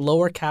into that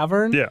lower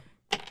cavern, Yeah.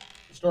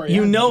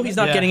 you know he's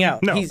not Yeah. getting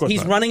out. No, of he's course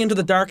not. running into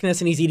the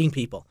darkness and he's eating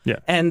people. Yeah.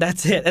 And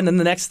that's it. And then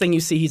the next thing you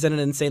see, he's in an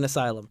insane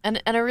asylum.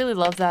 And I really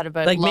love that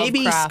about Like maybe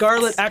Lovecraft's-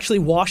 Scarlet actually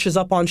washes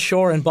up on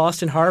shore in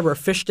Boston Harbor,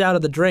 fished out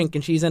of the drink,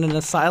 and she's in an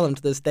asylum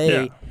to this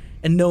day, Yeah.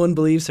 and no one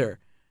believes her.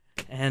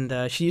 And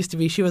she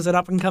was an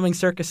up-and-coming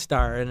circus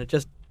star, and it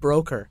just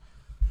broke her.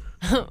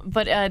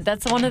 But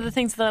that's one of the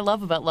things that I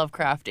love about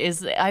Lovecraft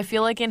is I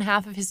feel like in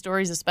half of his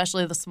stories,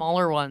 especially the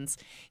smaller ones,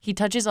 he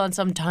touches on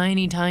some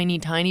tiny, tiny,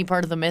 tiny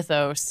part of the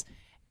mythos,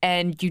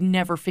 and you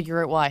never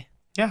figure out why.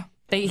 Yeah.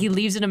 He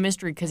leaves it a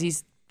mystery because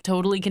he's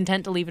totally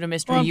content to leave it a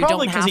mystery. Well, You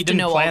probably don't 'cause have he to didn't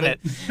know plan all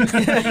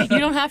it. You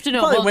don't have to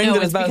know. Probably Well, winged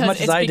no, it it's about as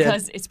much as I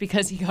did. It's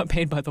because he got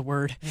paid by the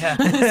word. Yeah.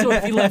 So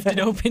if he left it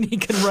open, he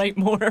could write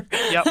more.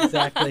 Yep.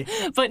 Exactly.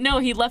 But no,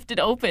 he left it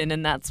open,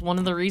 and that's one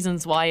of the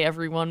reasons why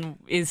everyone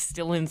is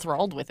still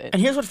enthralled with it. And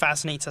here's what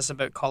fascinates us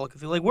about Call of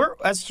Cthulhu. Like we're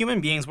as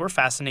human beings, we're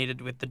fascinated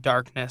with the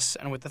darkness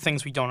and with the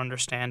things we don't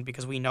understand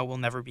because we know we'll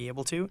never be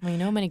able to. Well, you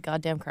know how many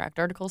goddamn cracked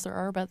articles there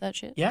are about that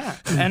shit? Yeah.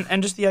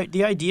 and just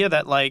the idea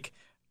that like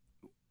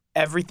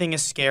everything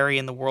is scary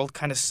and the world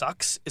kind of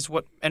sucks is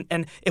what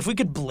and if we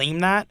could blame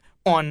that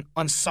on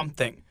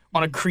something,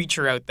 on a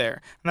creature out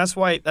there. And that's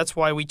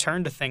why we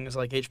turn to things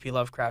like H.P.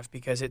 Lovecraft,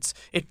 because it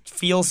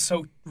feels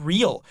so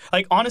real.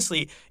 Like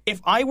honestly,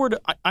 if I were to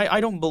I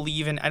don't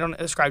believe in, I don't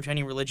ascribe to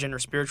any religion or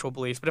spiritual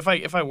beliefs, but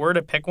if I were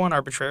to pick one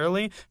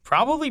arbitrarily,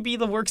 probably be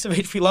the works of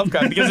H.P.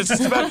 Lovecraft, because it's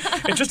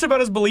just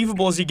about as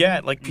believable as you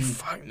get. Like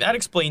that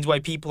explains why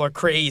people are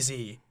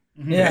crazy.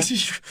 Yeah. Yeah, Of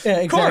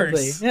exactly.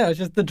 course. Yeah, it's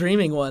just the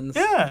dreaming ones.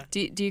 Yeah.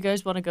 Do you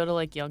guys want to go to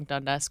like Young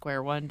Dundas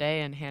Square one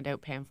day and hand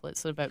out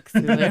pamphlets about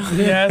Cthulhu?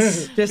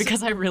 Yes. Just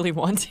Because I really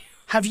want to.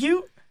 Have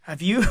you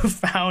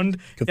found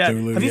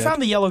Cthulhu Have you yet?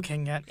 found the Yellow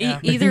King yet? Yeah.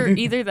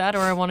 Either that, or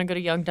I want to go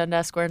to Young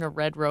Dundas Square in a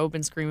red robe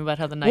and scream about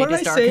how the What night did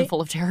is I dark say? and full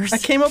of terrors. I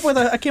came up with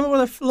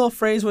a little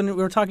phrase when we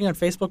were talking on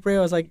Facebook, Brio.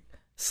 I was like,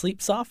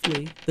 "Sleep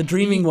softly." The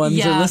dreaming ones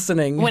Yeah. are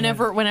listening.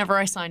 Whenever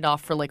I signed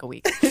off for like a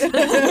week,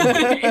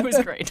 it was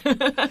great.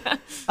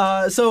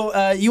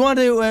 So you want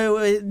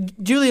to,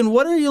 Julian?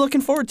 What are you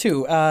looking forward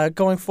to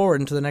going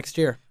forward into the next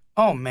year?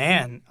 Oh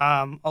man,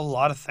 a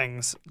lot of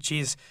things.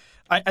 Jeez.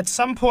 At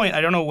some point, I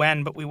don't know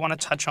when, but we want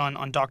to touch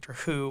on Doctor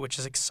Who, which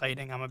is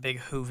exciting. I'm a big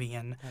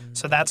Whovian,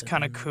 so that's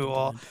kind of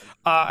cool.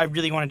 I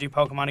really want to do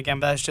Pokemon again,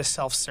 but that's just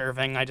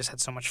self-serving. I just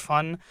had so much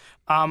fun.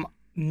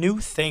 New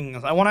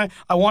things. I want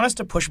us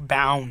to push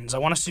bounds. I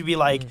want us to be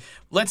like,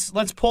 let's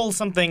pull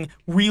something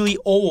really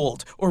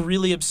old or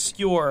really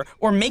obscure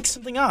or make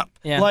something up.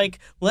 Yeah. Like,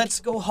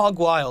 let's go hog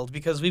wild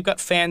because we've got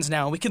fans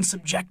now. We can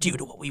subject you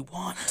to what we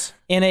want.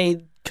 In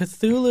a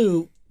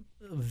Cthulhu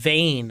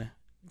vein,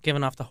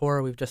 given off the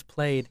horror we've just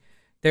played,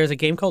 there's a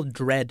game called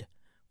Dread,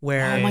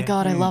 where Oh my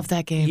god, I love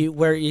that game.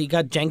 you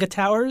got Jenga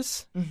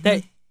towers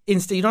that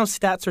instead you don't have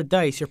stats or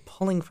dice. You're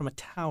pulling from a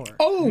tower.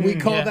 Oh, we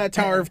call yeah. that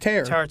Tower of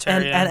Terror. Tower And,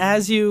 Terror, and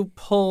as you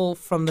pull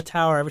from the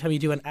tower, every time you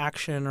do an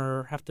action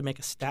or have to make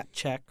a stat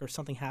check or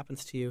something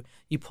happens to you,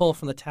 you pull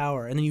from the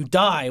tower. And then you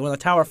die when the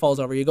tower falls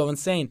over. You go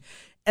insane.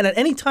 And at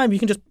any time, you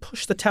can just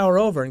push the tower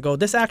over and go,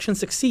 this action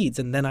succeeds,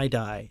 and then I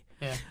die.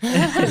 Yeah.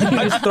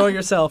 You just throw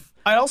yourself.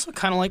 I'd also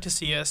kind of like to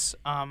see us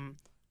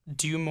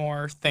do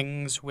more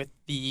things with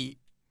the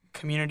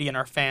community and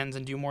our fans,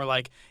 and do more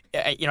like,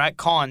 at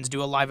cons,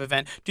 do a live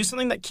event, do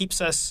something that keeps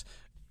us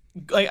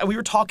like we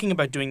were talking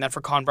about doing that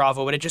for Con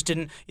Bravo, but it just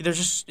didn't.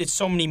 It's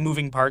so many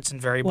moving parts and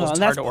variables. Well, It's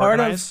and hard that's to part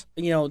organize.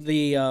 of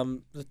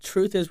the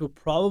truth is we'll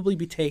probably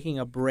be taking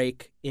a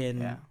break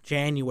in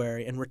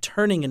January and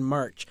returning in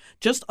March.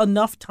 Just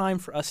enough time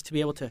for us to be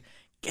able to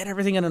get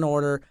everything in an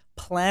order,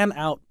 plan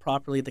out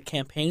properly the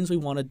campaigns we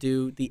want to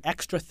do, the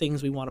extra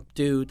things we want to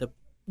do, the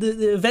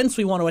events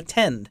we want to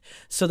attend,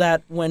 so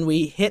that when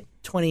we hit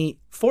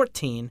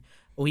 2014.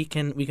 We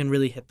can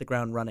really hit the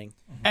ground running.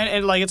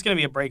 And like it's going to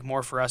be a break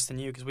more for us than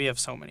you because we have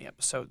so many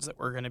episodes that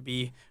we're going to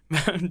be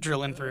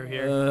drilling through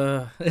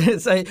here.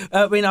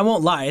 I mean, I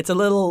won't lie. It's a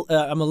little.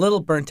 I'm a little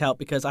burnt out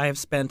because I have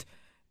spent.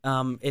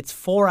 It's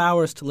 4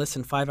 hours to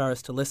listen, 5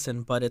 hours to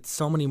listen, but it's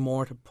so many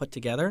more to put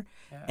together,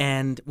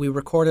 and we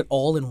record it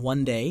all in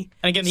one day.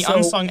 And again, the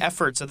unsung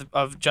efforts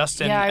of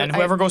Justin and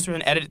whoever goes through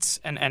and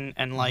edits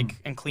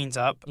and cleans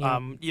up.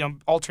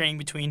 Alternating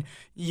between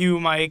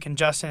you, Mike, and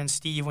Justin and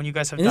Steve when you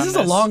guys have done this is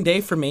a long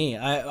day for me.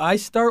 I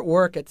start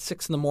work at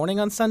 6 a.m.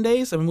 on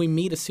Sundays, and we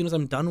meet as soon as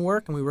I'm done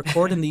work, and we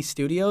record in these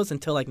studios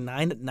until like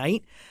 9 at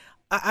night.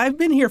 I've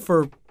been here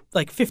for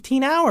like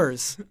 15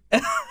 hours.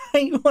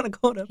 I want to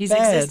go to bed. He's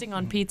existing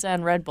on pizza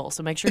and Red Bull,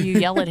 so make sure you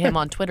yell at him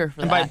on Twitter for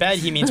And that. by bed,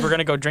 he means we're going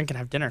to go drink and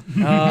have dinner.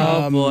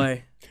 Oh,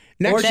 boy.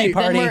 Next Orgy year,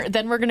 party.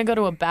 Then we're going to go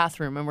to a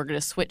bathroom and we're going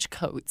to switch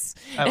coats.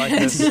 I like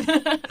this.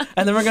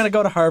 And then we're going to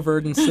go to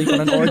Harvard and sleep on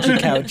an orgy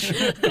couch.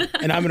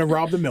 and I'm going to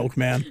rob the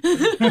milkman.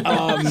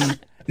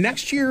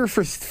 Next year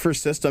for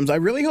systems, I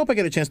really hope I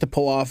get a chance to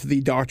pull off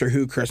the Doctor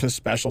Who Christmas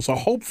special. So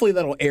hopefully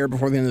that'll air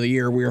before the end of the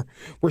year.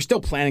 We're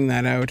still planning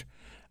that out.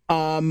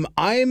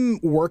 I'm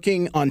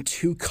working on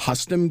 2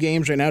 custom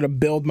games right now to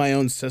build my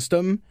own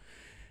system.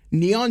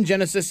 Neon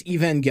Genesis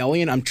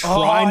Evangelion. I'm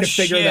trying to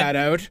figure shit. that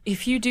out.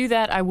 If you do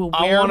that, I will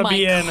I wear wanna my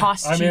be in. I'm in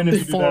costume if you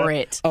do for that.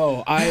 it.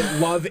 Oh, I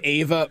love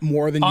Ava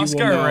more than Oscar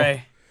you will know. or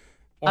Ray?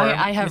 Or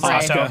I have Ray.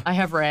 Misato? I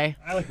have Ray.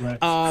 I like Red.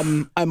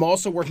 I'm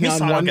also working on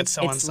Misato one. gets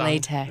so It's unsung.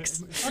 latex.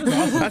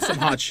 That's some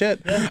hot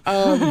shit.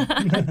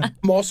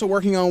 I'm also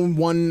working on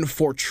one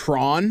for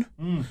Tron.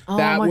 Oh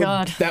That my would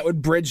god. that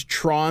would bridge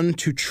Tron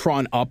to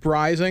Tron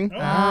Uprising.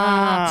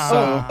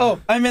 Oh,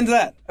 I'm into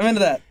that. And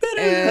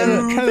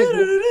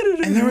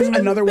there was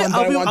another one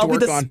that I wanted to I'll be work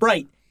the on.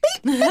 Sprite.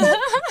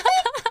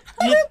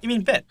 You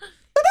mean Bit?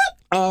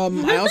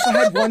 I also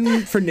had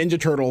one for Ninja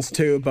Turtles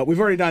too, but we've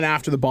already done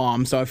After the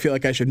Bomb, so I feel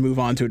like I should move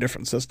on to a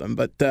different system.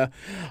 But Well,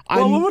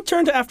 I'm we'll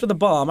return to After the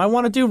Bomb. I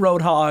want to do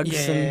Roadhogs.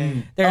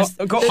 And there's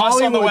Go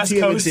hustle on the Hollywood West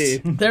Coast.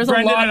 TMNT. there's a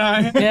Brendan lot. and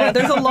I. Yeah,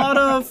 there's a lot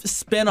of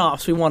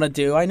spin-offs we want to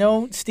do. I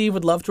know Steve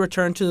would love to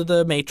return to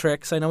the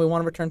Matrix. I know we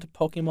want to return to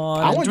Pokemon.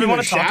 I want Do we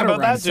want to talk about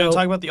Shadowrun. that? Do you want So- to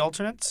talk about the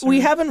alternates?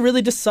 We haven't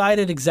really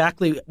decided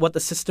exactly what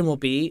the system will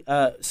be.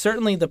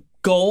 Certainly, the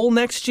goal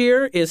next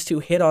year is to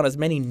hit on as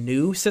many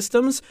new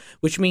systems,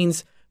 which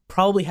means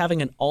probably having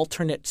an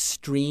alternate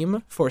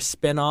stream for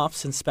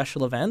spin-offs and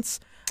special events.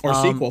 Or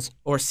sequels.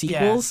 Or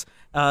sequels.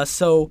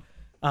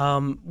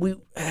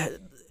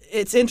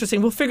 It's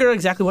interesting. We'll figure out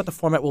exactly what the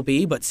format will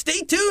be, but stay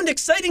tuned.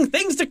 Exciting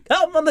things to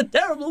come on the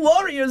Terrible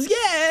Warriors.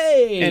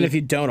 Yay! And if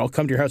you don't, I'll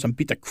come to your house and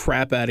beat the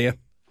crap out of you.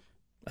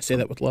 I say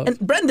that with love. And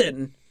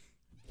Brendan,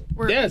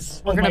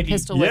 Yes. We're gonna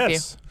pistol whip you.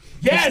 Yes.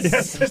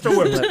 Yes, pistol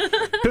whip.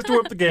 Pistol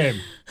whip the game.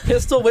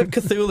 Pistol Whip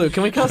Cthulhu.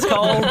 Can we just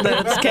call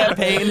this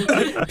campaign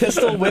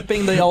Pistol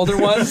Whipping the Older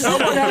Ones?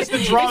 Someone has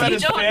to draw that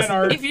as fan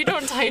art. If you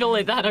don't title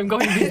it that, I'm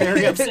going to be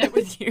very upset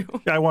with you.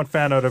 I want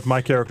fan out of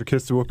my character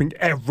pistol whipping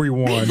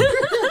everyone.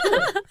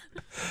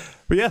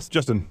 But yes,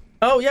 Justin.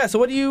 Oh, yeah. So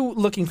what are you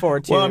looking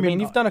forward to? Well, I I mean, mean,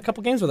 you've done a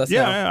couple games with us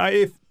now.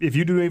 Yeah, if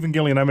you do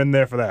Evangelion, I'm in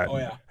there for that. Oh,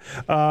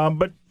 yeah.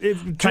 But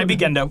if Can I be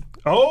Gendo?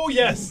 Oh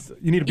yes,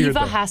 you need a beard. Eva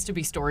though. has to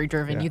be story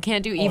driven. You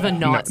can't do Eva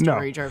not No.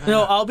 story driven.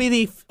 No, I'll be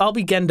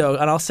Gendo,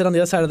 and I'll sit on the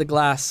other side of the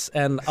glass,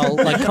 and I'll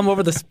like come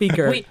over the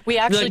speaker. We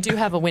actually do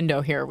have a window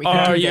here. We can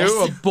Are do you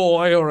this. a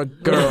boy or a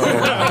girl?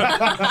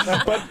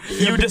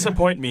 You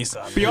disappoint me,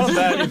 son. Beyond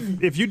that,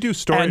 if you do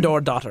story and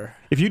or daughter?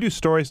 if you do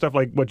story stuff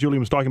like what Julian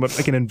was talking about,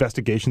 like an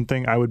investigation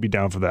thing, I would be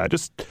down for that.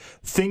 Just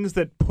things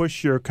that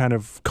push your kind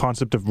of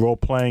concept of role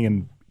playing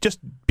and just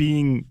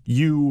being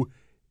you,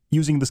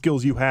 using the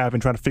skills you have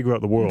and trying to figure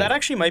out the world. That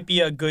actually might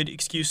be a good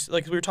excuse.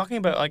 Like we were talking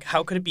about, like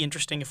how could it be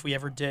interesting if we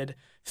ever did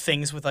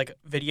things with like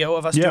video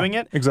of us Yeah, doing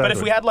it? But if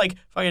exactly. we had like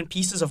fucking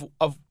pieces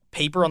of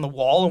paper on the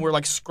wall and we're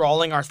like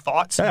scrawling our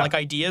thoughts and like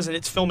ideas and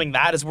it's filming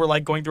that as we're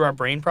like going through our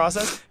brain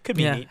process, could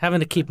be Yeah, neat. having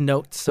to keep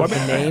notes of Well,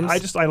 the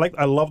names.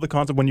 I love the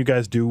concept when you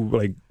guys do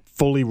like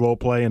fully role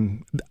play,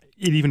 and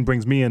it even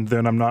brings me in.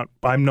 Then I'm not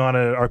an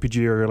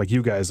RPGer like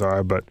you guys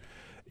are, but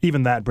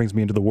even that brings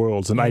me into the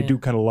worlds, and I do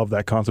kind of love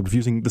that concept of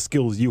using the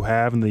skills you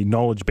have and the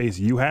knowledge base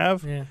you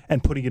have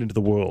and putting it into the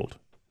world.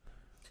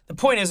 The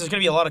point is, there's going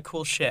to be a lot of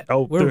cool shit.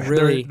 Oh, We're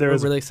really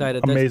there's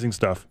excited. There's- amazing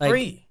stuff. like,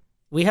 Free.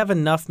 we have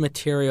enough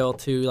material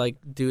to like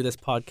do this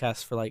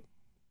podcast for like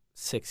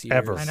 6 years.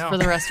 Ever. I know. For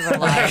the rest of our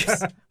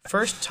lives.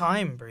 First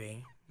time,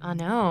 Bree. I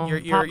know.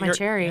 You're Pop my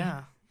cherry.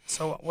 Yeah.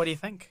 So what do you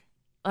think?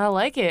 I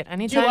like it.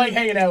 Anytime.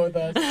 hanging out with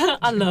us?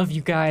 I love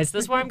you guys.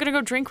 That's why I'm going to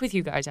go drink with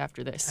you guys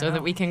after this so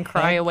that we can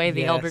cry away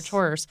the elder yes.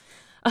 chores.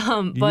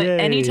 But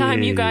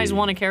anytime you guys Yay.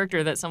 want a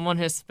character that someone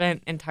has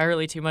spent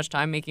entirely too much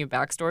time making a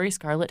backstory,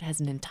 Scarlet has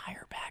an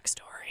entire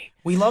backstory.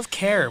 We love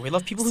care. We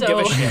love people who So give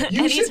a shit.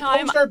 You should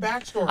anytime post our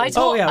backstory.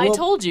 I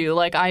told you,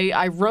 like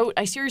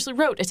I seriously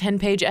wrote a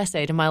 10-page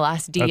essay to my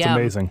last DM. That's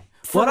amazing.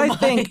 What I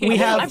think we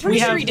have, I'm pretty we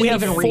sure have, he we didn't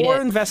have even read 4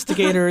 it.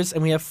 investigators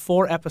and we have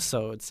 4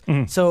 episodes.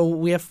 So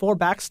we have 4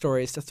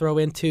 backstories to throw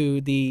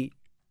into the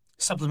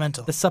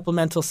Supplemental.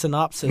 supplemental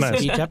synopsis of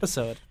Nice. each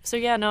episode. So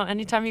yeah, no.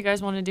 Anytime you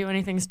guys want to do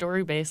anything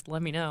story based,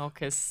 let me know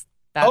because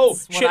that's Oh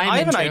what shit! I'm I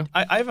have into.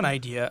 I have an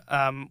idea.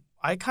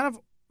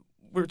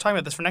 We were talking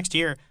about this for next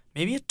year.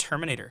 Maybe a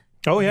Terminator.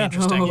 Oh, Would be yeah.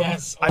 interesting.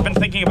 Yes. I've been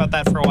thinking about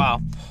that for a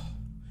while.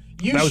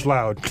 You That was sh-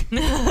 loud.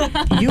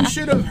 You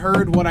should have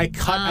heard what I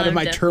cut out of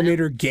my definitely.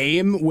 Terminator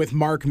game with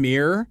Mark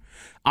Meir.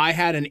 I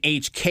had an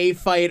HK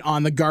fight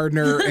on the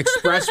Gardner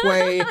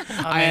Expressway.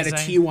 I had a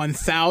Amazing.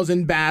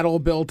 T1000 battle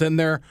built in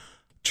there.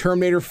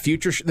 Terminator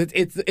Future.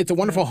 It's a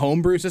wonderful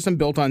homebrew system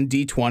built on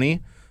D20.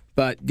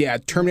 But yeah,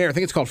 Terminator. I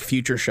think it's called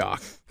Future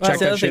Shock. Well, Check that's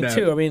the that other shit thing out.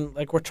 too. I mean,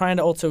 like we're trying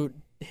to also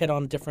hit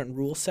on different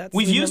rule sets.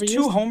 We've that used never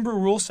 2 homebrew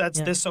rule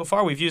sets this so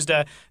far. We've used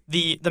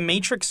the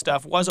Matrix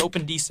stuff was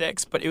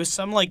OpenD6, but it was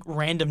some like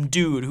random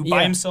dude who by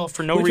Yeah. himself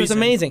for no which reason. was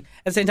amazing.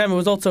 At the same time, it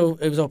was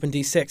Open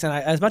D6, and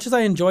as much as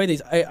I enjoy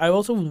these, I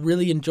also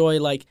really enjoy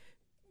like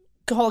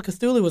Call of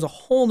Cthulhu was a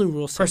whole new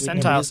rule set. we've never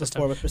Percentile used system.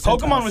 before with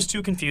Pokemon percentiles. was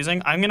too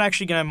confusing. I'm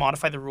actually gonna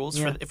modify the rules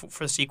for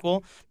the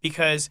sequel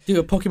because do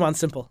a Pokemon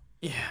simple.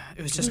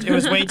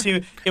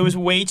 it was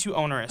way too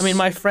onerous. I mean,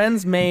 my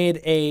friends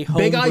made a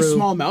homebrew. Big Eye,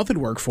 Small Mouth would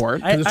work for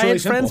it. 'cause I it's had really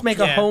friends simple. make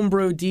a Yeah.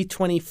 homebrew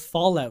D20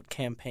 Fallout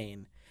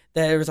campaign.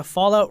 There was a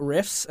Fallout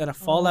Rifts and a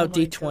Fallout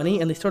D20,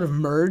 and they sort of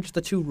merged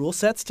the 2 rule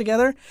sets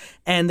together,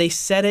 and they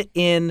set it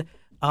in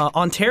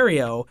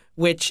Ontario,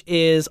 which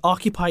is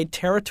occupied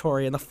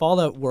territory in the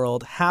Fallout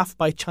world, half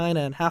by China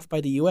and half by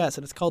the U.S.,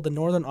 and it's called the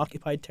Northern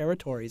Occupied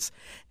Territories.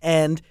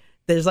 And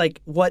there's like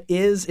what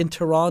is in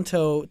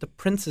Toronto the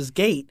Prince's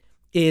Gate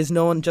is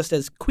known just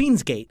as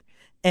Queen's Gate,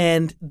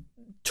 and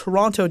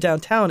Toronto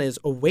downtown is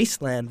a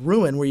wasteland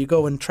ruin where you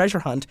go and treasure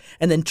hunt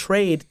and then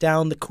trade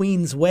down the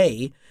Queen's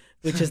Way,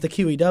 which is the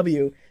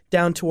QEW,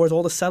 down towards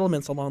all the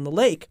settlements along the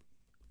lake.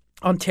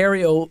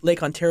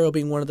 Lake Ontario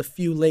being one of the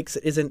few lakes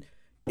that isn't,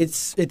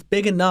 it's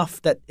big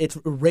enough that it's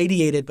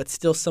radiated but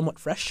still somewhat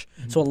fresh.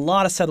 So a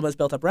lot of settlements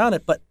built up around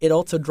it, but it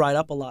also dried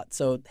up a lot.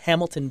 So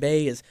Hamilton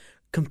Bay is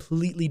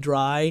completely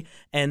dry,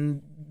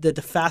 and the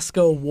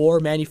DeFasco War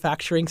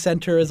Manufacturing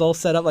Center is all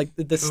set up. Like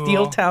the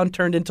steel town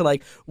turned into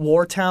like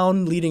War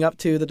Town leading up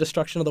to the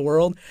destruction of the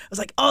world. I was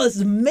like, oh, this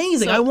is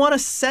amazing. So- I want to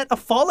set a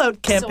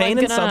Fallout campaign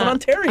in Southern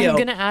Ontario. I'm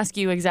gonna ask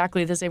you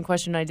exactly the same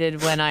question I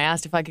did when I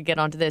asked if I could get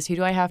onto this. Who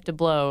do I have to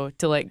blow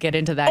to like get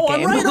into that Oh,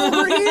 game? I'm right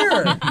over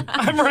here.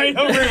 I'm right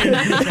over here.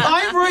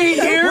 I'm right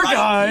here,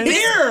 guys.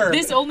 Here.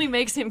 This only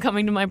makes him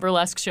coming to my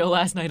burlesque show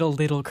last night a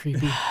little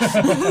creepy.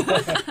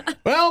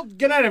 Well,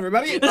 good night,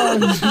 everybody.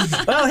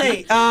 Well,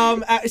 hey,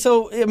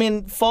 so I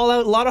mean,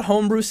 Fallout, a lot of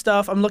homebrew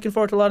stuff. I'm looking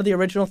forward to a lot of the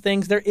original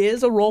things. There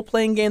is a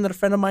role-playing game that a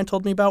friend of mine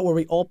told me about where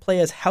we all play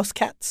as house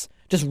cats,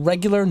 just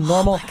regular,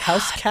 normal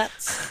house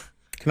cats.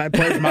 Can I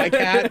play as my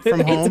cat from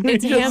home?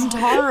 It's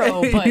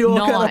Hamtaro, but you all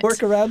kind not. of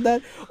work around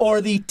that,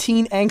 or the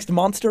Teen Angst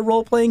Monster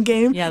role-playing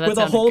game Yeah, that with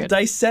a sounded whole good.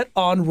 dice set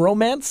on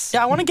romance.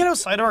 Yeah, I want to get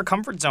outside of our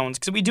comfort zones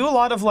because we do a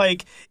lot of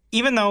like,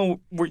 even though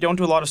we don't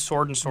do a lot of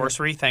sword and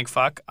sorcery, thank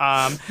fuck,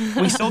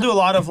 we still do a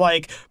lot of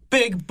like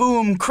big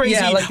boom crazy.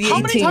 Yeah, like the How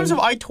many 18. times have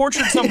I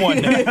tortured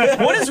someone?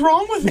 What is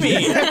wrong with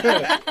me?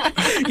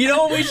 You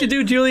know what we should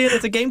do, Julian?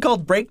 It's a game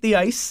called Break the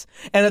Ice,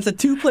 and it's a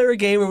 2-player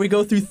game where we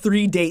go through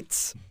 3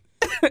 dates.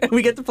 And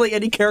we get to play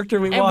any character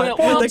we And want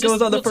we'll that just-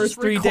 goes on the we'll first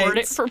just 3 record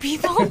dates. it for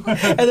people.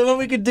 And then what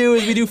we could do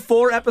is we do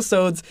 4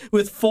 episodes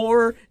with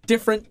 4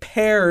 different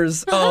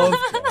pairs of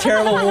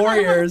terrible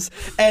warriors,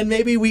 and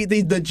maybe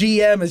the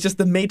GM is just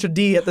the maitre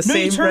d' at the No,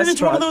 same you turn it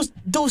into one restaurant. of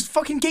those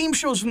fucking game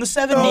shows from the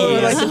 70s. Oh,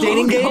 like the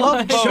dating game? Oh,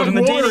 the dating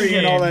game.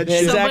 and all that Yeah,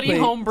 shit. exactly.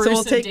 homebrews so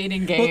we'll a take,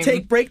 dating We'll game.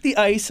 take Break the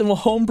Ice and we'll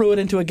homebrew it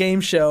into a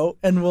game show,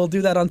 and we'll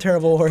do that on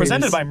Terrible Warriors.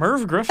 Presented by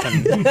Merv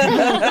Griffin.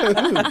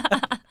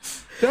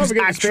 Don't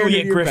forget to spare Actually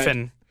me a your bet.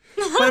 Griffin.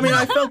 But I mean,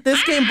 I felt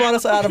this game brought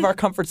us out of our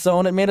comfort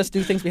zone. It made us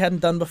do things we hadn't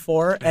done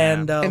before,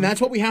 and And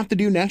that's what we have to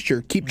do next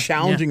year. Keep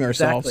challenging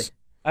ourselves. exactly.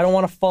 I don't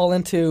want to fall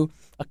into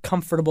a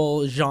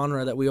comfortable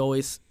genre that we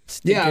always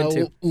stick Yeah,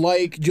 into.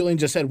 like Julian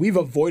just said, we've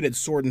avoided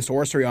sword and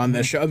sorcery on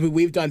this show. I mean,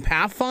 we've done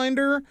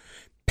Pathfinder,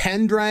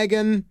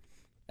 Pendragon,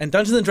 And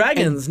Dungeons and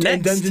Dragons and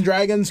next. Dungeons and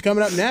Dragons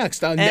coming up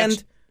next. And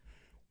Next.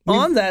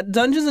 on that,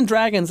 Dungeons and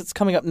Dragons that's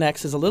coming up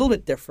next is a little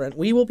bit different.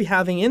 We will be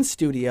having in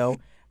studio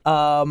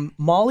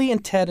Molly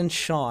and Ted and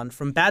Sean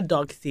from Bad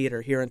Dog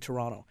Theater here in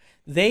Toronto.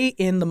 They,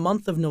 in the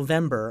month of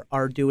November,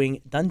 are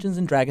doing Dungeons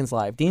and Dragons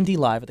Live, D&D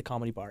Live at the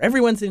Comedy Bar, every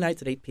Wednesday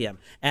nights at 8 p.m.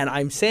 And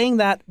I'm saying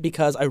that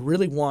because I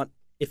really want,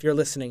 if you're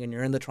listening and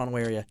you're in the Toronto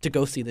area, to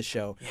go see the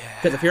show.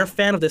 Because if you're a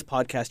fan of this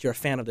podcast, you're a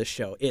fan of this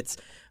show. It's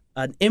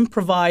an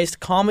improvised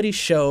comedy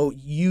show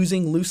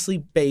using loosely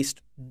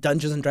based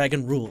Dungeons and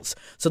Dragon rules.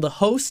 So the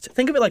host,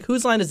 think of it like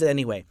Whose Line Is It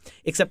Anyway?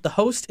 Except the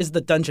host is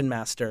the dungeon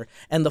master,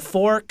 and the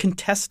 4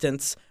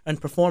 contestants and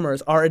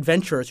performers are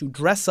adventurers who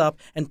dress up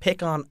and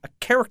pick on a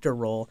character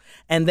role,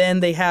 and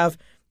then they have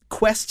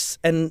quests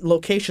and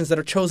locations that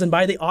are chosen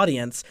by the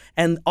audience,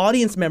 and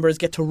audience members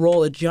get to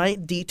roll a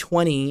giant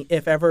D20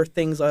 if ever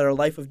things that are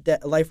life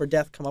or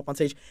death come up on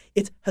stage.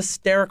 It's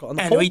hysterical. And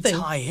the And whole we thing,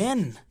 tie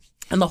in.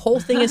 and the whole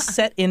thing is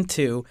set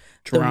into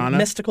the Tirana?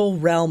 mystical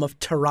realm of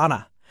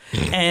Tirana.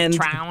 And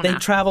Tirana. they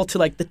travel to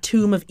like the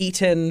Tomb of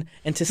Eton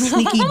and to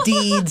Sneaky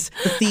Deeds,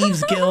 the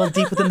Thieves Guild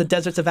deep within the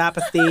deserts of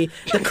apathy,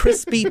 the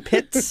Crispy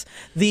Pits,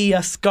 the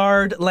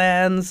Scarred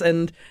Lands,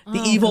 and the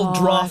evil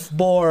Droff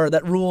Boar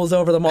that rules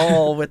over them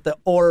all with the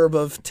Orb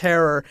of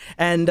Terror.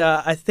 And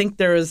I think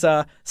there's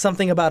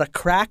something about a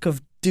crack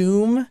of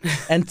doom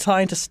and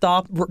trying to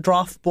stop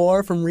Droff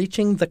Boar from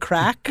reaching the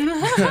crack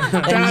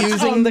and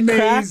using the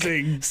crack.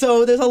 amazing.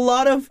 So there's a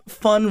lot of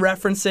fun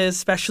references,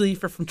 especially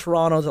from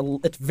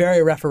Toronto. It's very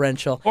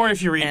referential. Or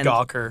if you read And-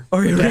 Gawker.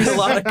 Or you read a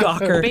lot of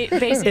Gawker.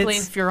 Basically,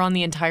 It's- if you're on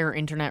the entire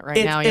internet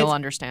right now, you'll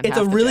understand. It's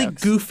half a the really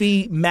jokes.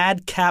 goofy,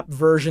 madcap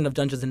version of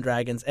Dungeons and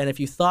Dragons. And if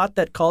you thought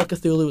that Call of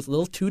Cthulhu was a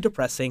little too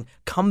depressing,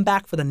 come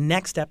back for the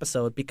next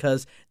episode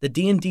because the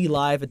D&D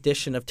live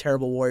edition of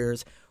Terrible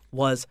Warriors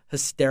was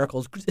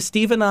hysterical.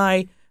 Steve and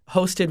I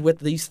hosted with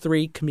these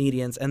 3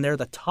 comedians, and they're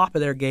the top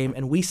of their game.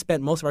 And we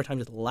spent most of our time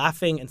just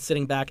laughing and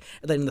sitting back,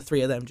 and letting the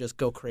 3 of them just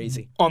go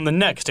crazy. On the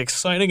next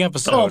exciting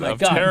episode Oh my of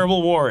God.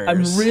 Terrible Warriors.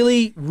 I'm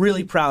really,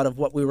 really proud of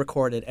what we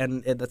recorded,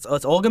 and it's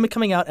all going to be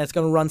coming out, and it's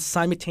going to run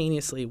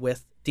simultaneously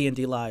with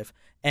D&D Live.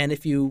 And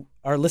if you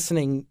are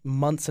listening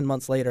months and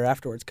months later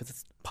afterwards, because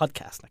it's a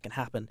podcast that can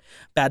happen,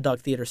 Bad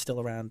Dog Theater is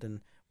still around, and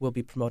we'll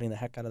be promoting the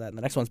heck out of that in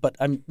the next ones. But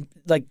I'm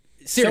like,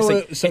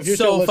 seriously, so if you're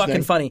it's still so fucking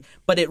listening- funny.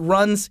 But it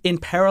runs in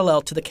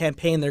parallel to the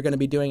campaign they're going to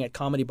be doing at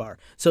Comedy Bar.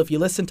 So if you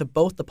listen to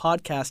both the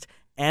podcast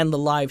and the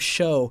live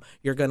show,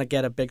 you're going to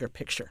get a bigger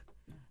picture.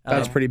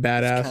 That's pretty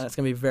badass. It's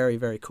going to be very,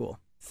 very cool.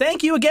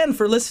 Thank you again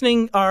for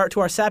listening to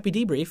our sappy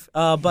debrief.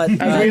 But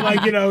As we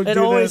like, do it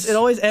always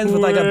this. ends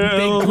with like a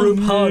big group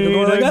hug.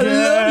 We're like, I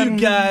love you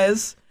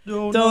guys.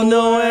 Don't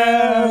know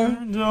where,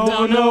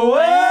 don't know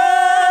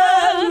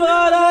when,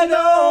 but I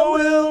know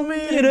we'll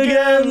meet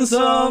again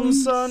some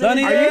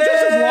sunny Are you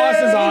just as lost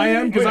as I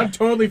am? Because I'm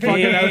totally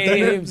fucking out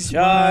there. days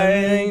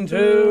shining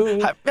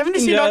too. Haven't you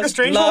seen Doctor Just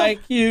Strangelove? like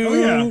you. Oh,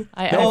 yeah.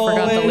 I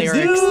forgot the always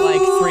lyrics do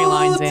like 3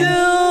 lines in.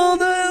 Till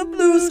the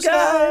blue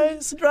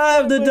skies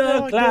drive the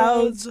dark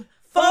clouds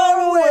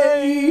far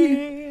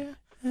away.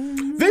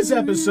 This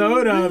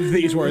episode of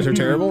These Warriors Are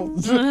Terrible.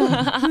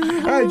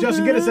 All right,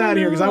 Justin, get us out of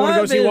here because I want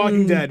to go see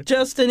Walking Dead.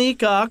 Justin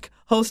Eacock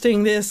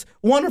hosting this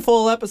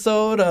wonderful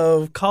episode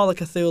of Call of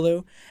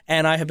Cthulhu,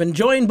 and I have been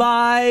joined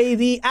by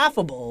the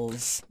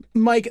Affables.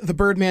 Mike the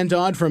Birdman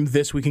Dodd from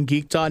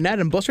thisweekingeek.net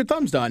and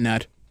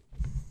blisteredthumbs.net.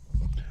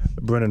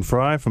 Brennan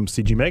Fry from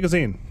CG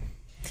Magazine.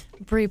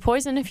 Bree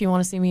Poison, if you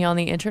want to see me on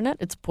the internet,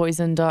 it's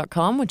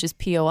poison.com, which is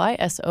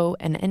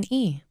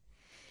POISONNE.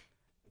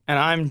 And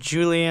I'm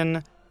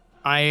Julian.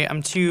 I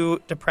am too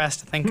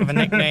depressed to think of a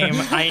nickname.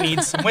 I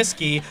need some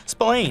whiskey.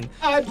 Spillane.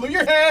 I blew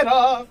your head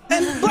off.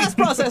 And Blast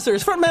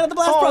Processors, Frontman of the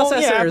Blast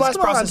Processors. Yeah, Blast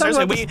Come on, talk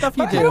Processors. about the stuff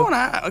you I do. don't want to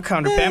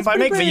Yeah, it's I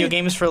make pretty video great.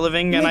 games for a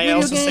living, and Make I video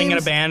also sing in a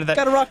games, band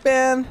got a rock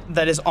band.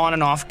 that is on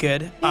and off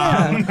good.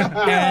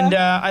 And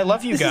I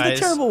love you This guys. is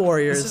the Terrible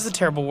Warriors. This is the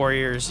Terrible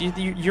Warriors.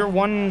 You're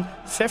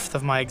 1/5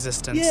 of my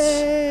existence.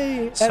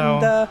 Yay! So-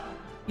 And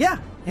yeah,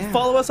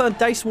 follow us on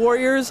Dice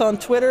Warriors on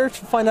Twitter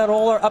to find out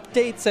all our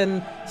updates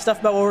and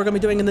stuff about what we're going to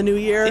be doing in the new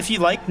year. If you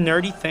like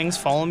nerdy things,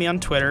 follow me on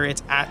Twitter.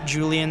 It's at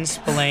Julian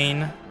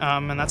Spillane,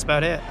 and that's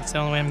about it. That's the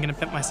only way I'm going to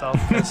pimp myself.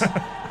 'Cause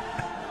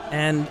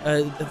And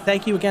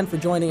thank you again for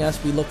joining us.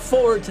 We look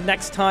forward to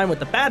next time with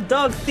the Bad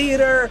Dog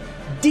Theater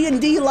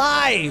D&D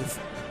Live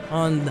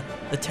on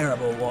the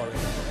Terrible Warrior.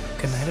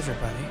 Good night,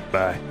 everybody.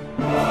 Bye.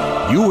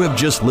 You have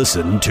just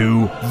listened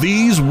to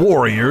These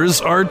Warriors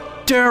Are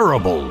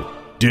Terrible.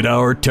 Did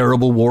our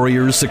terrible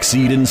warriors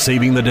succeed in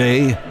saving the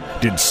day?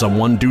 Did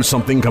someone do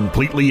something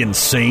completely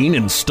insane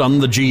and stun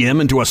the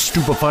GM into a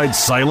stupefied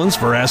silence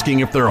for asking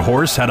if their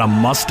horse had a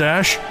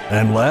mustache?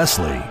 And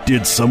lastly,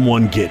 did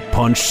someone get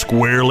punched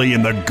squarely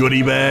in the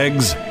goodie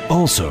bags?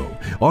 Also,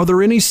 are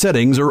there any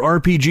settings or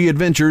RPG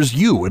adventures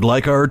you would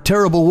like our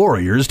terrible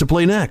warriors to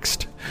play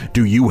next?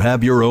 Do you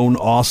have your own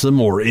awesome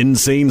or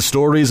insane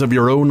stories of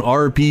your own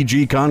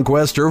RPG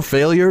conquest or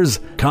failures?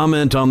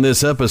 Comment on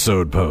this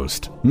episode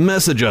post.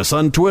 Message us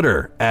on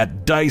Twitter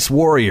at Dice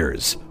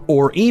Warriors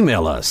or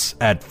email us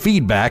at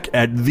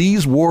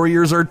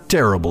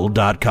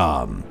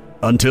feedback@thesewarriorsarterrible.com.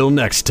 Until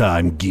next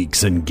time,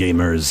 geeks and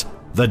gamers,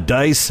 the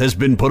dice has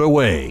been put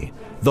away,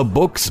 the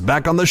books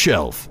back on the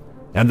shelf,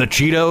 and the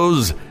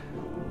Cheetos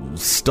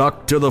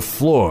stuck to the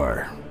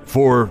floor.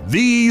 For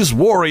these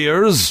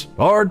warriors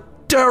are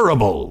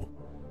terrible.